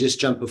let me just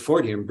jump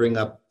forward here and bring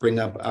up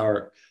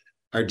our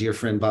dear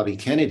friend Bobby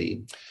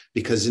Kennedy,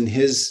 because in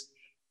his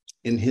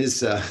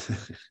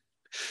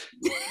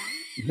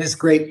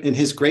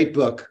great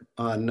book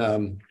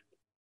on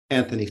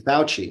Anthony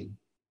Fauci,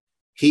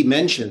 he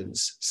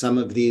mentions some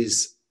of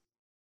these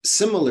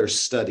similar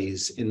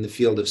studies in the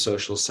field of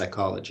social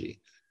psychology.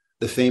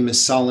 The famous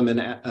Stanley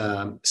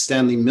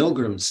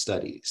Milgram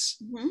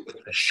studies,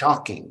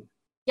 shocking.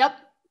 Yep.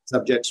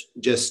 Subjects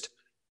just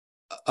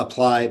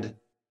applied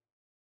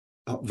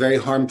very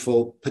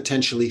harmful,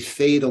 potentially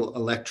fatal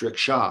electric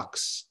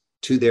shocks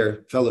to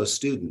their fellow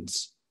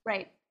students.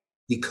 Right.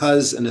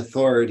 Because an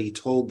authority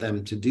told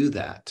them to do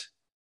that.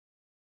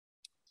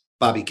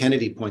 Bobby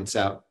Kennedy points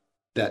out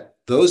that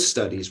those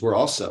studies were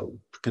also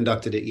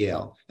conducted at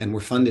Yale and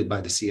were funded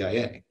by the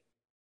CIA.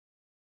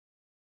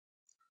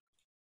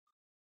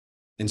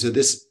 And so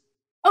this...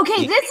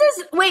 Okay,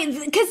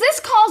 because this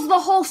calls the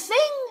whole thing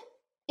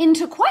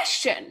into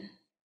question.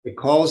 It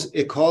calls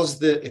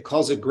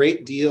a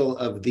great deal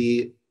of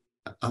the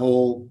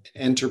whole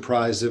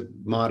enterprise of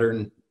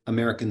modern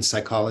American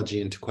psychology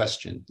into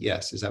question.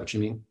 Yes, is that what you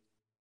mean?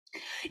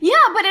 Yeah,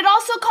 but it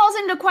also calls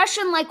into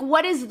question, like,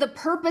 what is the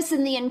purpose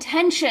and the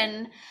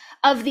intention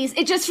of these?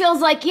 It just feels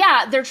like,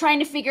 they're trying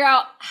to figure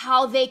out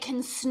how they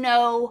can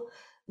snow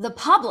the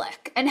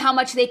public and how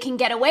much they can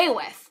get away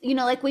with.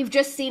 Like we've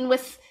just seen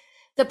with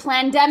the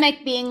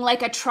pandemic being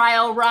like a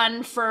trial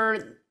run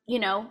for,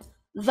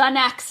 the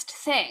next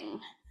thing.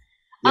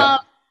 Yeah.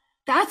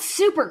 That's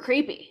super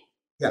creepy.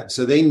 Yeah.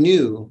 So they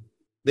knew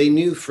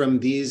from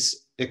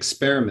these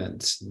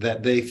experiments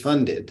that they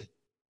funded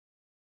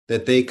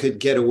that they could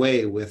get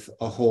away with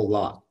a whole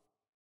lot.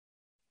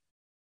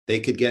 They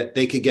could get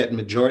a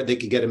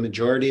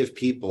majority of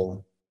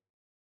people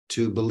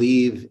to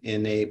believe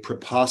in a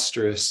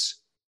preposterous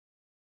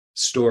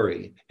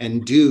story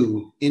and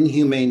do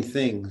inhumane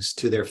things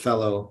to their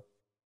fellow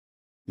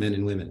men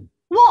and women.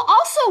 Well,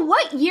 also,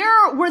 what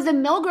year were the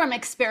Milgram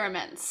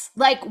experiments?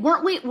 Like,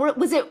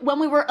 was it when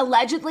we were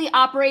allegedly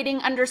operating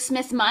under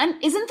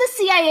Smith-Mundt? Isn't the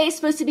CIA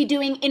supposed to be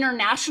doing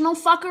international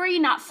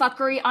fuckery, not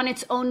fuckery on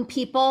its own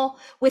people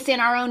within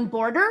our own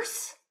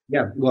borders?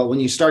 Yeah, well, when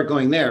you start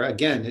going there,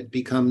 again, it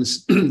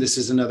becomes, this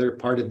is another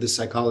part of the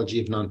psychology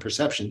of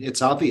non-perception.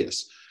 It's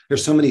obvious.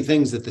 There's so many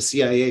things that the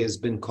CIA has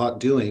been caught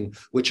doing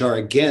which are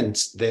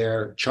against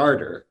their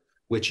charter,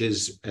 which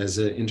is, as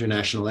an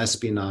international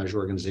espionage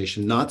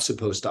organization, not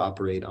supposed to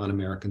operate on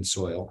American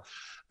soil.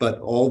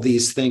 But all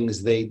these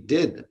things they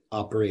did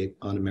operate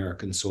on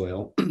American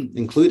soil,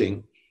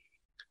 including,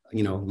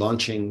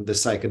 launching the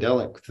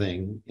psychedelic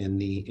thing in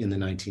the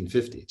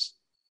 1950s.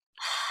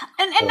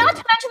 And not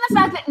to mention the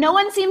fact that no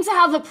one seems to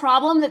have the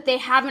problem that they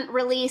haven't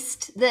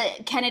released the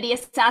Kennedy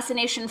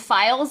assassination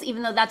files,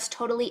 even though that's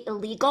totally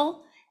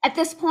illegal at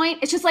this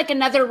point. It's just like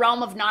another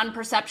realm of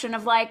non-perception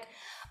of like,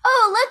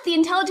 oh, look, the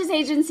intelligence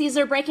agencies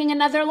are breaking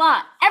another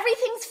law.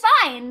 Everything's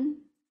fine.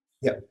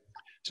 Yeah.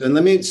 So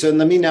let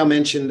me now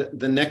mention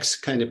the next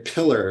kind of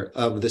pillar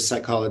of the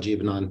psychology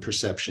of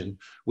non-perception,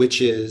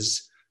 which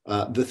is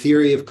the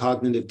theory of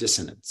cognitive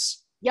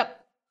dissonance. Yep.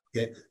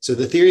 Okay. So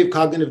the theory of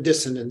cognitive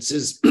dissonance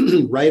is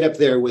right up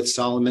there with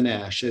Solomon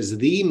Asch as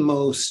the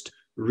most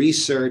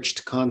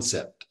researched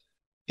concept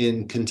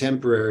in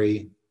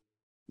contemporary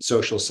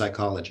social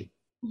psychology.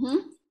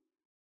 Mm-hmm.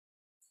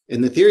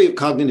 And the theory of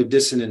cognitive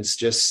dissonance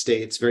just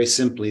states very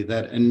simply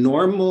that a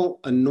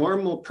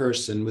normal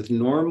person with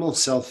normal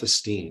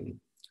self-esteem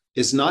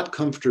is not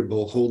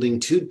comfortable holding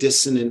two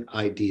dissonant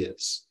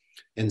ideas.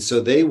 And so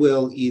they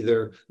will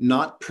either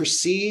not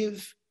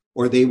perceive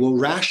or they will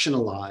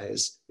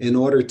rationalize in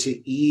order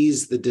to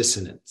ease the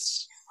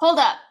dissonance. Hold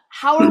up.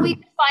 How are we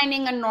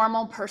defining a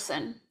normal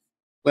person?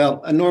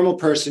 Well, a normal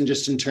person,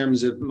 just in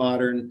terms of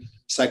modern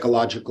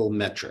psychological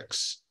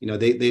metrics,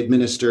 they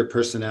administer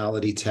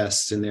personality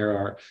tests and there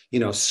are,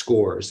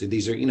 scores.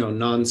 These are,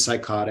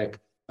 non-psychotic,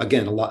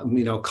 again, a lot,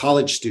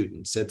 college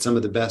students at some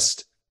of the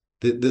best.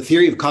 The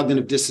theory of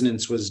cognitive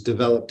dissonance was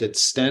developed at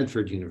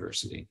Stanford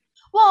University.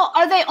 Well,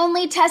 are they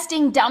only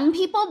testing dumb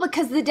people?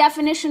 Because the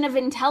definition of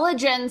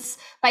intelligence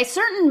by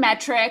certain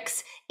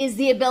metrics is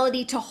the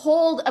ability to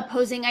hold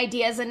opposing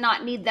ideas and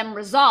not need them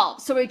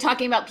resolved. So are we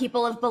talking about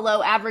people of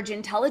below average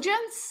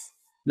intelligence?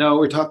 No,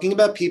 we're talking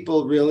about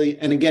people really,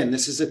 and again,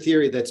 this is a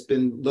theory that's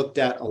been looked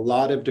at a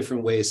lot of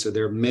different ways. So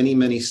there are many,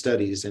 many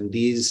studies, and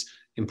these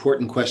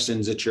important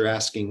questions that you're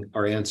asking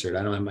are answered.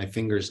 I don't have my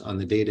fingers on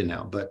the data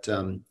now, but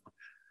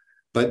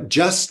But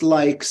just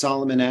like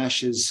Solomon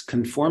Ash's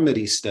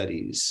conformity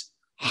studies,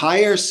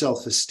 higher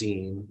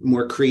self-esteem,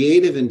 more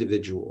creative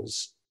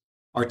individuals,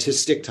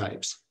 artistic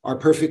types, are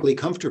perfectly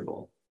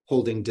comfortable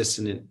holding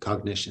dissonant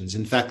cognitions.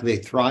 In fact, they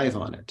thrive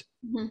on it.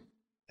 Mm-hmm.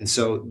 And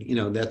so,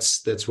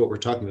 that's what we're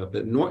talking about.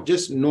 But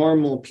just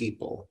normal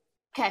people.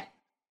 Okay.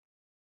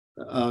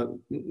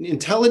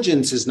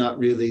 Intelligence is not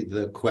really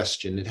the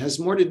question. It has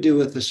more to do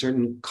with a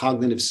certain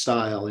cognitive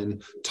style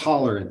and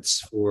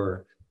tolerance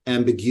for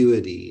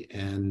ambiguity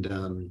and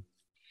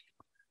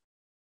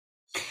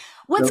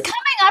What's so,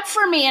 coming up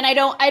for me, and I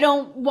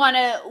don't want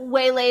to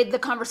waylay the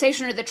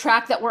conversation or the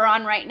track that we're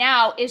on right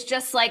now, is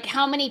just like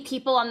how many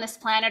people on this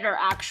planet are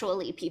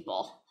actually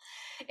people.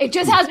 It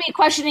just has me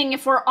questioning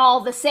if we're all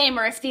the same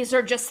or if these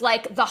are just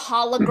like the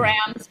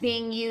holograms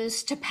being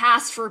used to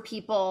pass for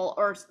people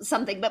or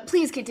something. But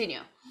please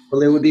continue.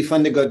 well, it would be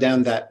fun to go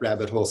down that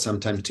rabbit hole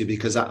sometime too,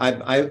 because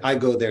I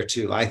go there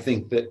too. I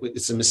think that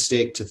it's a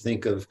mistake to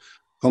think of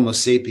Homo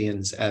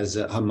sapiens as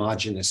a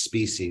homogeneous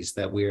species,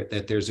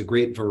 that there's a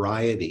great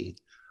variety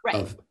Right.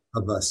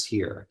 of us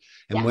here.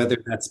 And Yeah. whether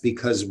that's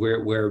because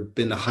we're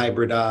been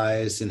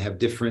hybridized and have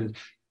different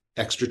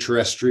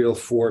extraterrestrial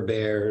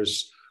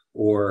forebears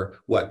or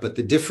what, but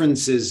the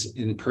differences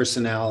in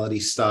personality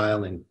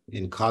style and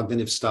in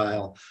cognitive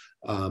style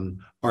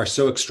are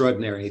so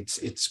extraordinary.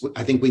 It's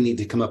I think we need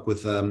to come up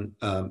with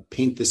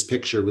paint this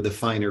picture with a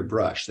finer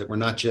brush, that we're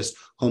not just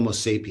Homo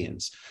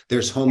sapiens.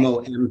 There's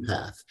Homo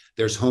empath,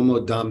 there's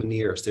Homo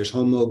domineers, there's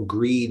Homo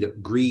greed.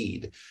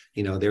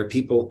 There are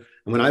people.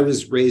 And when I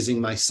was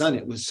raising my son,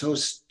 it was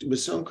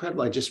so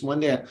incredible. One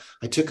day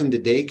I took him to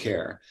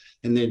daycare,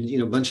 and then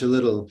a bunch of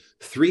little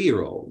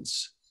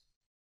 3-year-olds.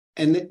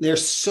 And they're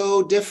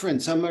so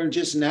different. Some are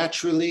just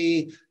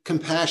naturally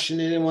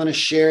compassionate and want to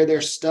share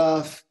their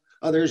stuff.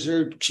 Others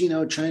are,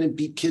 trying to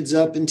beat kids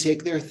up and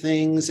take their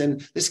things.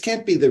 And this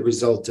can't be the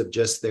result of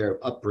just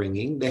their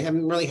upbringing. They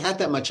haven't really had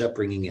that much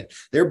upbringing yet.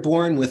 They're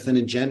born with an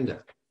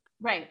agenda.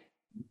 Right.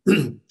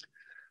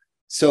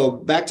 So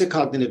back to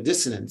cognitive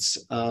dissonance.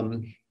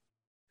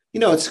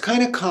 It's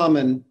kind of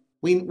common.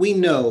 We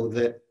know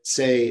that,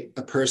 say,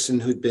 a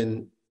person who'd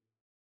been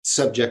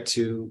subject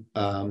to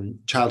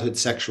childhood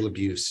sexual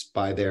abuse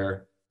by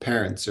their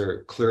parents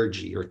or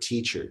clergy or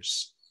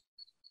teachers,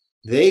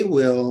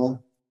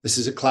 this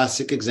is a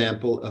classic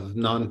example of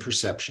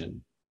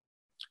non-perception.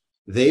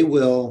 They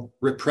will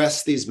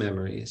repress these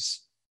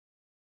memories,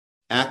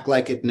 act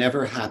like it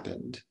never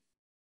happened,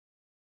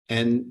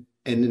 and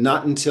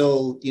not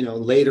until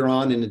later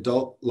on in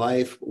adult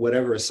life,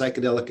 whatever, a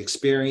psychedelic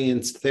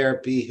experience,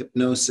 therapy,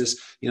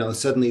 hypnosis,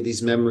 suddenly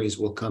these memories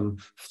will come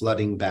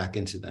flooding back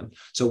into them.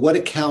 So what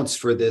accounts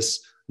for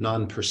this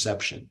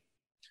non-perception?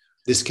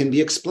 This can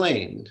be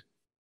explained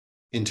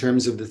in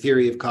terms of the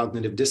theory of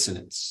cognitive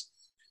dissonance,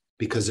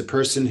 because a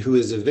person who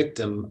is a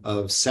victim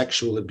of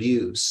sexual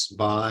abuse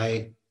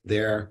by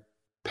their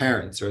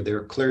parents or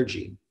their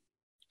clergy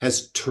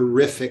has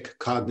terrific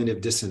cognitive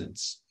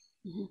dissonance.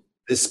 Mm-hmm.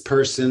 This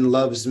person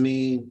loves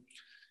me.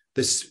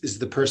 This is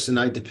the person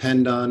I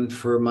depend on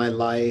for my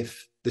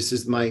life. This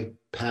is my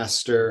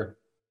pastor.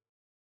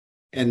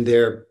 And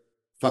they're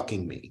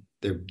fucking me.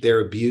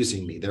 They're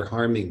abusing me. They're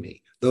harming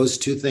me. Those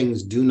two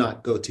things do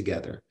not go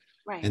together.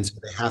 Right. And so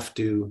they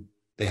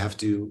have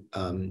to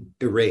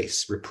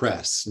erase,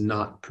 repress,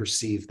 not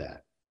perceive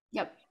that.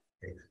 Yep.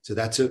 Okay. So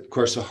that's, of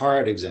course, a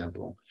hard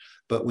example.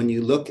 But when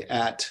you look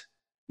at,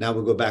 now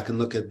we'll go back and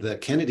look at the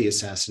Kennedy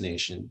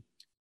assassination,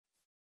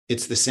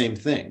 it's the same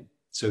thing.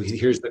 So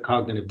here's the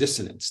cognitive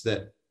dissonance,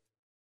 that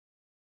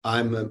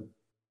the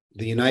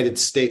United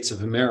States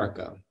of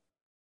America,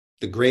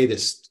 the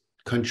greatest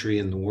country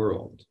in the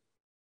world.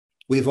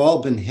 We've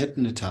all been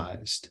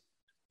hypnotized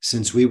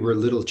since we were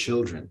little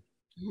children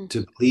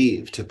to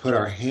believe, to put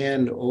our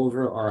hand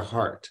over our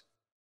heart.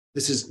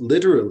 This is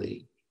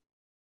literally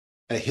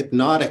a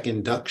hypnotic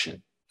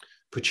induction.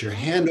 Put your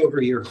hand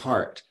over your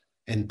heart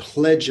and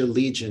pledge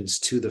allegiance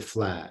to the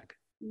flag.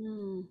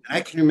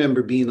 I can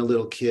remember being a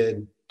little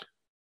kid.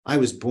 I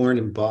was born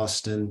in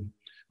Boston.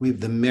 We have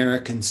the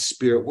American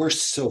spirit. We're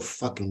so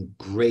fucking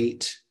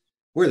great.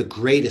 We're the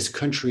greatest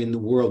country in the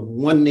world.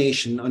 One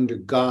nation under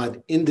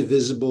God,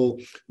 indivisible,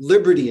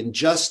 liberty and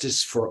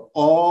justice for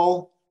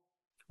all.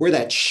 We're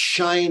that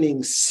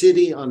shining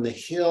city on the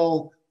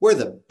hill. We're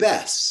the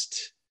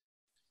best.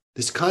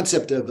 This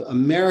concept of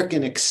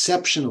American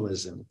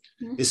exceptionalism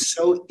is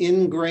so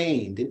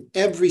ingrained in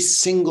every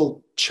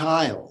single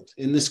child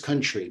in this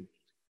country,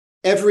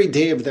 every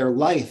day of their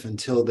life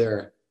until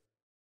they're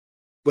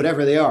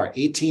whatever they are,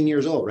 18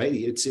 years old, right?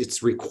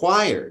 It's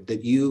required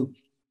that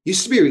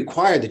used to be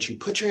required that you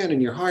put your hand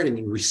on your heart and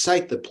you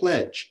recite the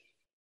pledge.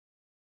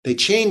 They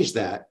changed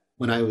that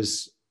when I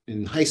was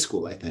in high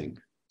school, I think.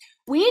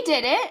 We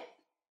did it.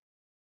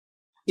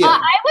 Yeah.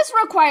 I was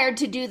required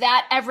to do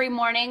that every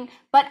morning,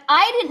 but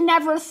I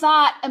never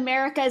thought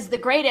America is the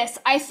greatest.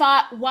 I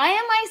thought, why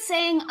am I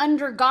saying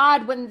under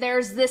God when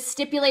there's this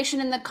stipulation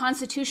in the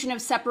Constitution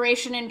of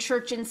separation in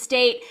church and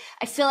state?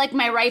 I feel like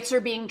my rights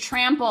are being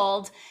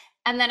trampled.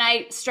 And then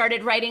I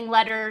started writing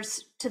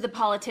letters to the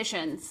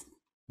politicians.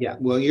 Yeah,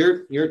 well,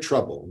 you're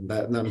trouble.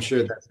 That, and I'm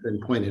sure that's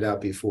been pointed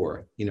out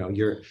before. I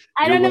you're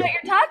don't know what. what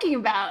you're talking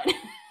about.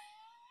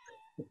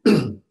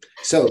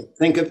 So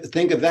think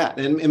of that,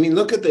 and I mean,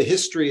 look at the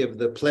history of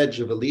the Pledge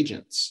of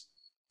Allegiance,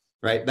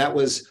 right?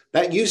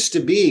 That used to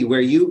be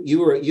where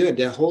you had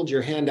to hold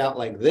your hand out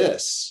like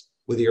this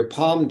with your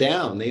palm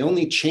down. They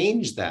only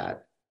changed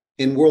that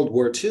in World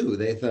War II.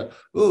 They thought,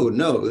 oh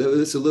no,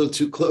 it's a little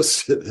too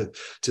close to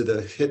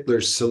the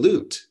Hitler's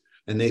salute,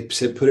 and they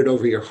said put it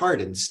over your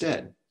heart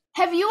instead.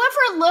 Have you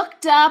ever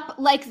looked up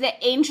like the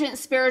ancient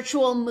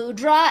spiritual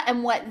mudra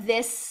and what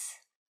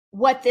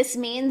this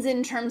means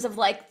in terms of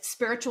like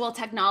spiritual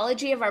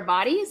technology of our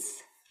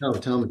bodies? No,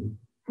 tell me.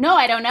 No,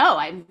 I don't know.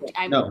 I'm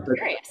No, but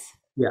curious.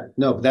 yeah,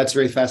 no, that's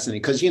very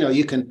fascinating because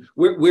you can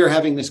we're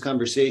having this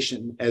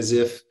conversation as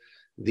if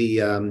the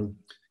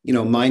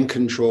mind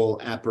control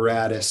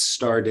apparatus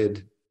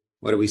started.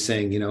 What are we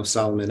saying?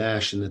 Solomon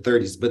Asch in the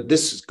 30s, but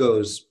this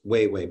goes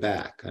way, way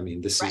back. I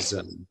mean, this Right. is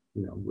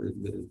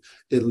the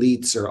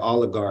elites or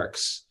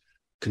oligarchs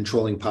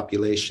controlling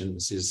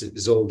populations is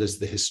as old as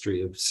the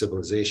history of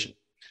civilization.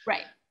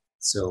 Right.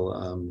 So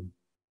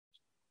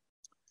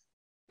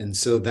and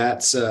so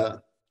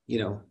you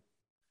know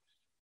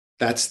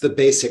that's the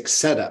basic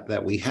setup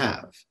that we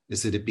have,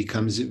 is that it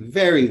becomes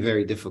very,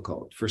 very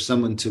difficult for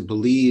someone to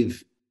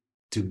believe,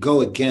 to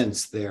go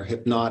against their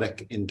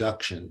hypnotic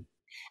induction.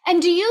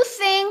 And do you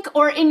think,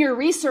 or in your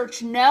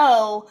research,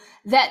 know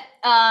that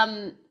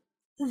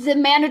the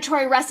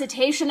mandatory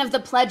recitation of the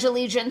Pledge of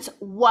Allegiance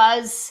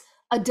was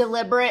a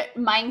deliberate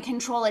mind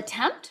control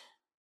attempt?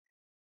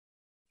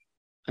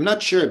 I'm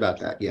not sure about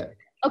that yet.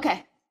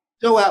 Okay.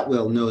 Joe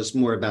Atwill knows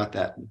more about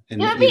that.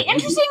 And It would be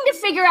interesting to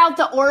figure out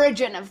the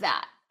origin of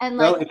that. And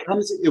well, like,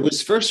 it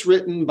was first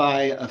written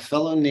by a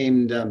fellow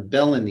named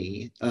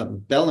Bellamy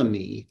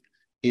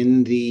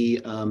in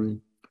the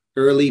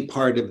early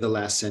part of the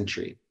last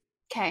century.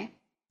 okay.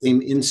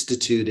 Became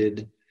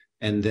instituted,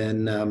 and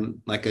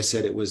then, like I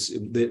said,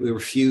 there were a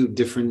few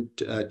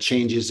different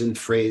changes in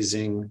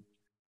phrasing,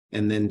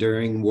 and then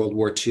during World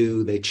War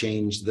II, they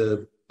changed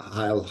the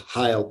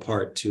Heil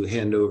part to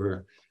hand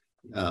over,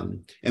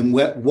 and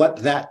what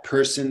that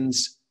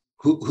person's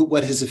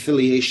what his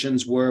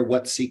affiliations were,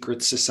 what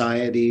secret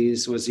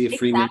societies, was he a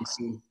Exactly.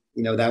 Freemason?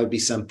 That would be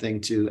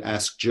something to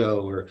ask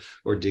Joe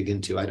or dig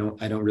into. I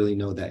don't really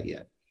know that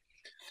yet.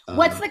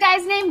 What's the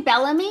guy's name?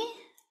 Bellamy?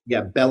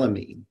 Yeah,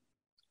 Bellamy.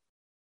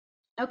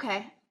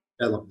 Okay.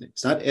 Bellamy.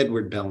 It's not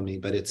Edward Bellamy,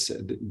 but it's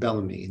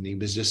Bellamy, and he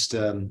was just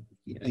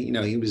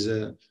he was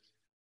a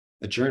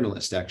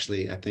journalist,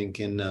 actually, I think,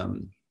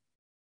 an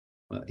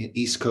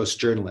East Coast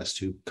journalist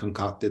who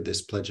concocted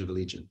this Pledge of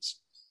Allegiance.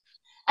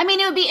 I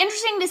mean, it would be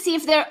interesting to see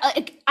if there.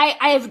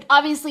 I have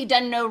obviously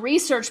done no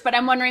research, but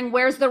I'm wondering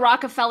where's the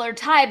Rockefeller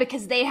tie,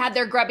 because they had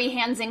their grubby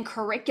hands in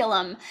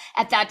curriculum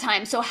at that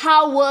time. So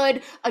how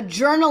would a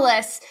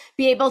journalist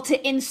be able to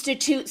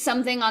institute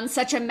something on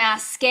such a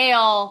mass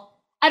scale?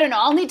 I don't know.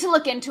 I'll need to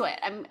look into it.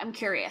 I'm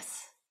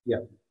curious.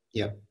 Yeah,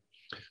 yeah.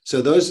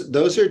 So those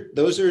are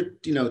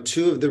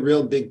two of the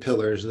real big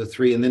pillars, the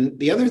three, and then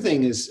the other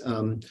thing is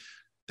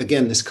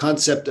again this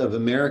concept of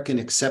American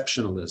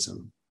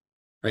exceptionalism.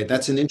 Right,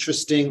 that's an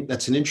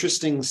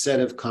interesting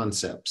set of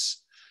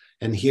concepts,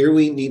 and here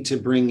we need to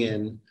bring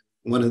in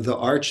one of the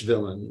arch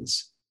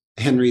villains,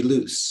 Henry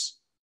Luce,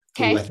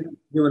 who I Okay. think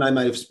you and I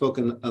might have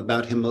spoken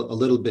about him a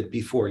little bit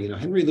before.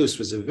 Henry Luce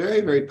was a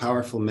very, very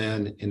powerful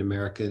man in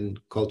American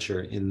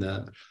culture in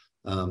the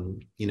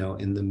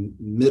in the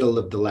middle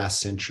of the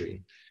last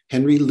century.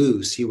 Henry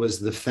Luce, he was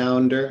the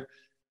founder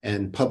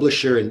and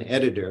publisher and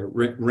editor,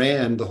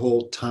 ran the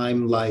whole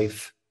Time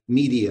Life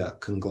media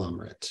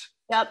conglomerate.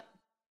 Yep.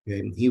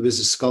 Okay. He was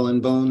a Skull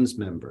and Bones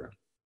member.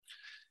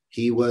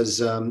 He was,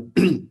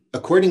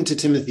 according to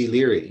Timothy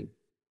Leary,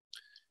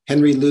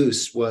 Henry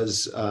Luce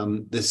was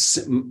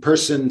the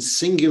person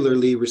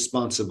singularly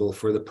responsible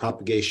for the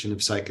propagation of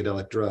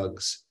psychedelic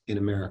drugs in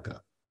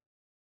America.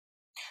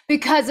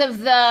 Because of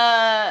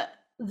the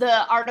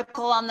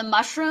article on the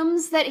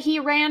mushrooms that he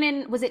ran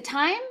in, was it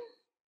Time?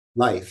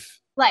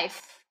 Life.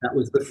 Life. That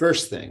was the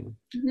first thing.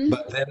 Mm-hmm.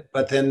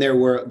 But then there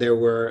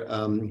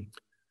were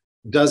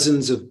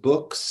dozens of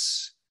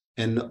books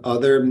and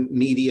other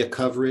media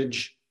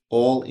coverage,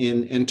 all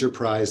in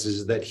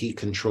enterprises that he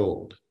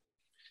controlled.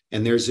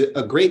 And there's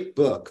a great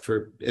book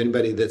for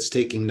anybody that's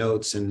taking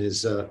notes and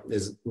is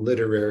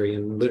literary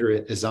and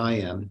literate as I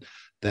am,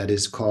 that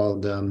is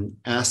called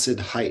Acid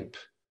Hype.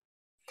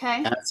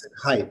 Okay. Acid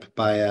Hype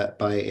by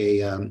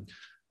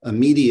a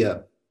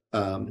media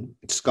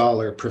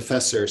scholar,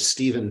 Professor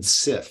Stephen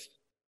Siff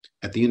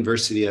at the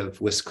University of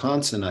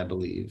Wisconsin, I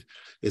believe.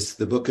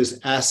 The book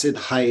is Acid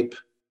Hype,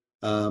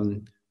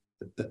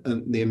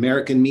 the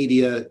American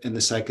media and the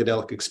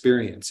psychedelic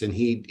experience. And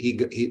he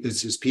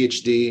it's his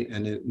PhD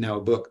and now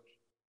a book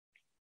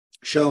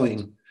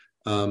showing,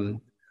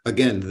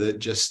 again, the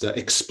just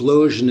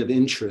explosion of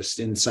interest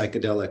in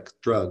psychedelic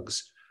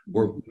drugs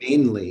were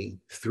mainly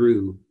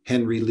through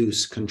Henry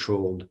Luce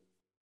controlled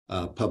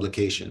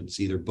publications,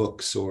 either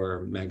books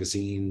or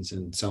magazines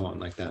and so on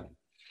like that.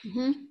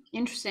 Mm-hmm.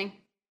 Interesting.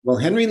 Well,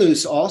 Henry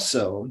Luce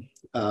also,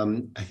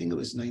 I think it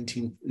was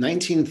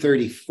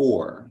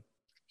 1934,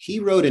 he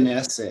wrote an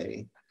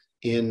essay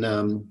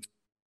in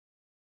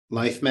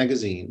Life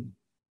magazine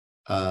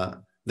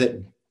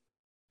that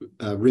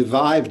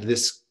revived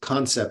this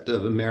concept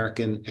of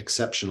American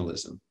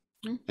exceptionalism.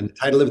 Mm-hmm. And the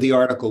title of the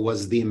article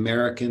was The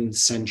American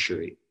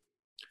Century.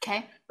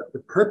 Okay. But the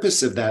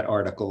purpose of that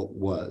article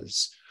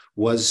was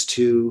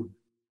to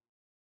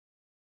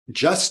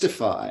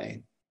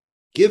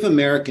give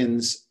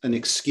Americans an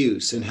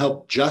excuse and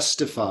help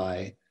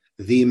justify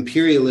the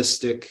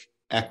imperialistic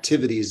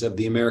activities of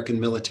the American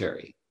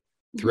military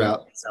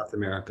throughout South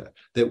America,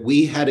 that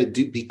we had to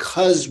do,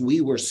 because we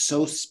were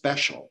so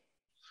special,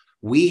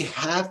 we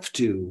have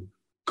to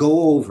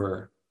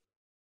go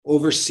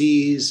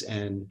overseas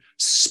and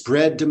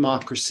spread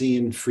democracy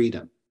and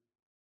freedom.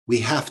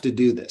 We have to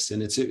do this.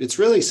 And it's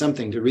really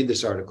something to read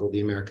this article,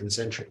 The American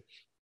Century.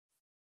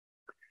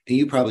 And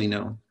you probably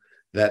know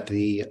that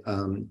the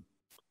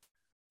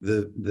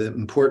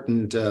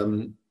important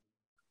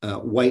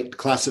white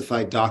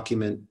classified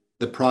document,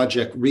 the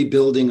project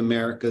Rebuilding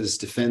America's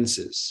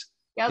Defenses,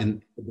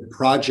 and the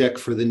project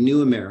for the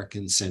new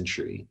American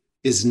century,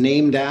 is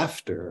named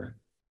after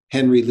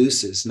Henry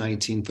Luce's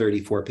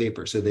 1934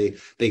 paper. So they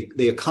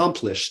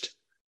accomplished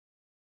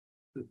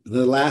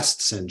the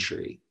last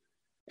century.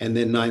 And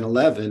then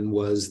 9/11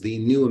 was the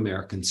new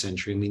American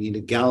century. We need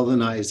a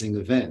galvanizing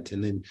event.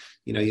 And then,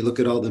 you look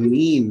at all the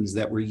means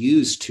that were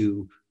used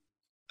to,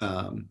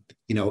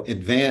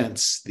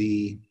 advance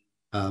the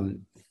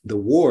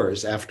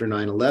wars after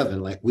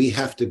 9/11. Like, we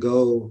have to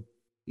go,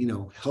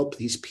 help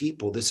these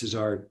people. This is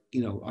our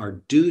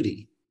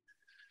duty.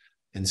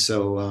 And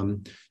so,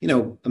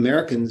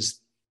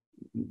 Americans,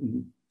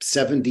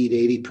 70 to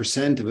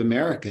 80% of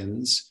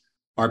Americans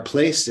are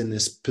placed in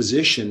this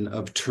position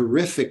of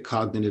terrific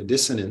cognitive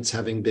dissonance,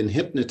 having been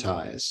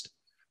hypnotized.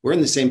 We're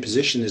in the same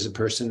position as a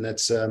person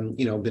that's,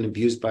 been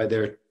abused by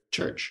their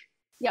church.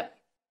 Yep.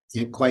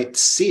 Can't quite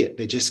see it.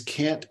 They just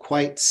can't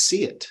quite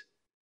see it.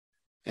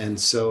 And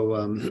so,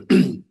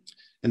 and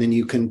then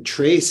you can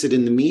trace it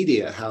in the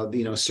media, how,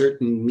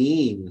 certain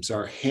memes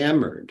are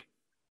hammered.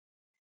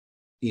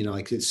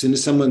 Like, as soon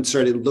as someone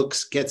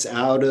gets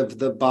out of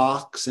the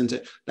box, and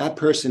that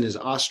person is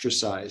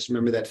ostracized.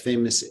 Remember that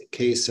famous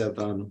case of,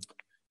 I'm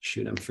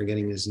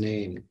forgetting his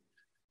name,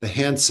 the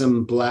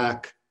handsome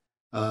black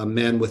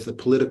man with a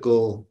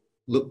political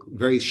look,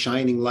 very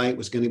shining light,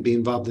 was going to be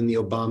involved in the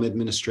Obama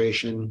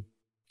administration.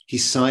 He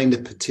signed a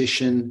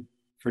petition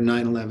for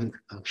 9/11.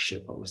 Oh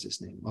shit, what was his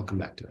name? I'll come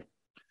back to it.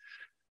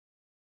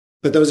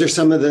 But those are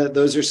some of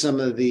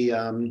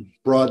the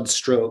broad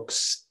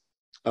strokes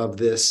of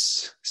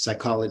this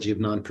psychology of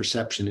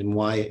non-perception and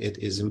why it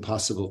is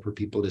impossible for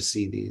people to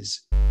see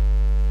these.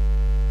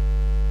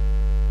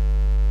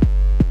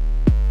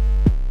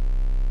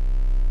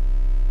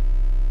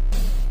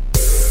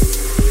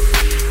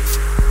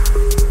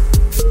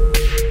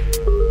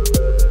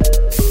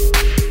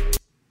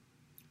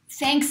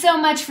 Thanks so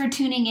much for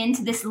tuning in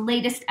to this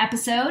latest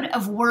episode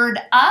of Word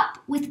Up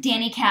with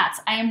Danny Katz.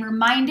 I am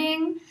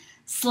reminding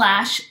 /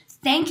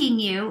 thanking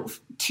you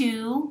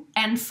to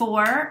and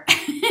for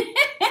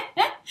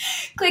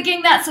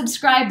clicking that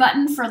subscribe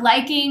button, for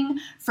liking,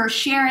 for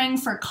sharing,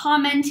 for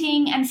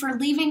commenting, and for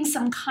leaving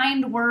some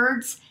kind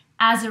words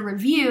as a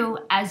review,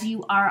 as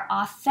you are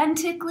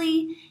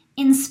authentically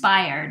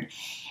inspired.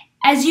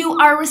 As you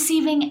are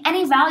receiving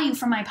any value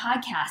from my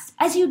podcast,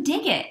 as you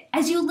dig it,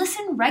 as you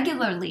listen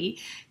regularly,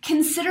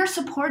 consider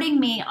supporting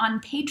me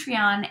on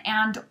Patreon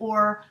and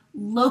or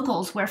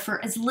Locals, where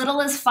for as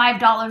little as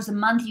 $5 a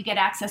month, you get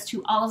access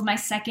to all of my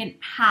second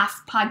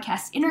half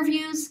podcast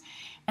interviews,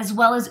 as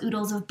well as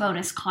oodles of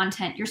bonus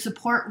content. Your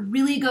support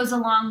really goes a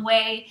long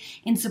way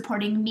in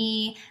supporting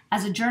me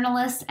as a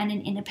journalist and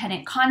an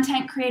independent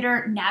content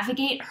creator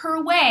navigate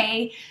her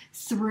way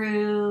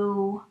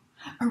through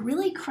a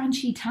really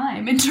crunchy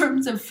time in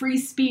terms of free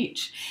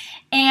speech.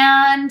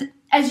 And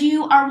as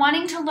you are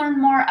wanting to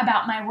learn more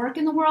about my work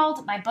in the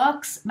world, my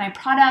books, my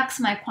products,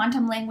 my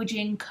quantum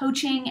languaging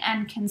coaching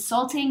and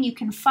consulting, you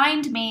can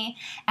find me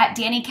at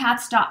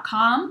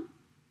dannykatz.com,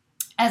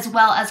 as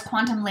well as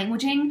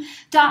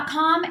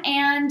quantumlanguaging.com.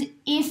 And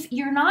if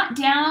you're not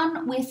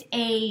down with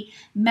a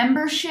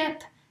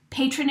membership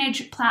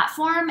patronage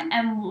platform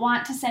and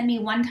want to send me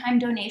a one-time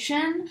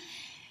donation,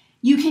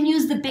 you can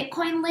use the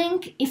Bitcoin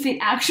link if it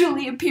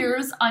actually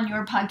appears on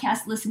your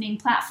podcast listening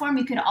platform.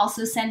 You could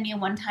also send me a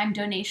one-time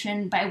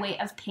donation by way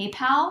of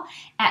PayPal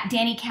at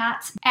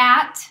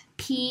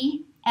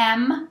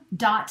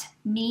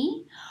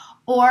dannykatz@pm.me,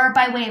 or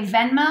by way of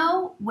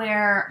Venmo,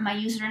 where my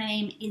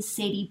username is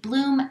Sadie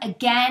Bloom.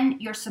 Again,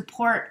 your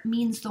support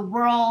means the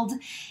world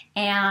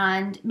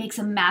and makes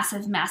a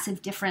massive,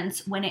 massive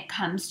difference when it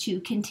comes to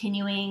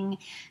continuing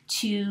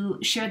to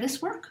share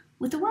this work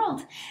with the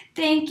world.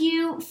 Thank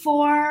you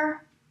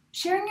for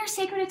sharing your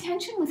sacred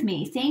attention with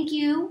me. Thank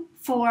you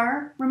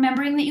for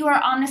remembering that you are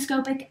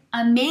omniscopic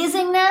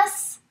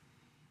amazingness,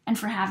 and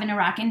for having a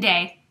rockin'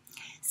 day.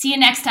 See you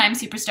next time,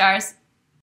 superstars.